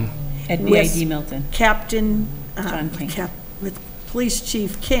drinking at with BID Milton. Captain, John King. with Police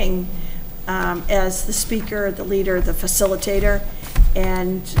Chief King as the speaker, the leader, the facilitator,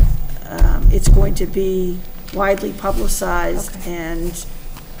 and it's going to be widely publicized, and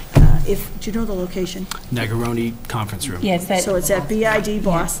do you know the location? Nagaroni Conference Room. Yes, that. So it's at BID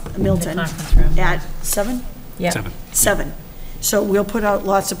Milton conference room. at 7? Yeah. 7. 7. So we'll put out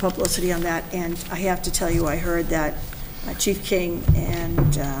lots of publicity on that, and I have to tell you, I heard that Chief King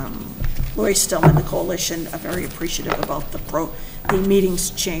and Lori Stillman, the coalition, are very appreciative about the meetings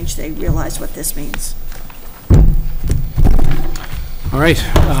change. They realize what this means. All right,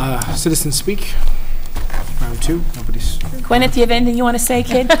 citizens speak. Round 2, nobody's. Gwyneth, do you have anything you want to say,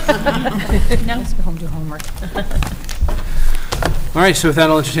 kid? No, let's go home, do homework. All right, so with that,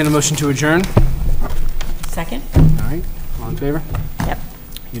 I'll entertain a motion to adjourn. Second? All right, all in favor? Yep.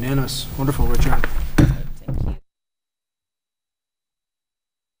 Unanimous. Wonderful, we're adjourned.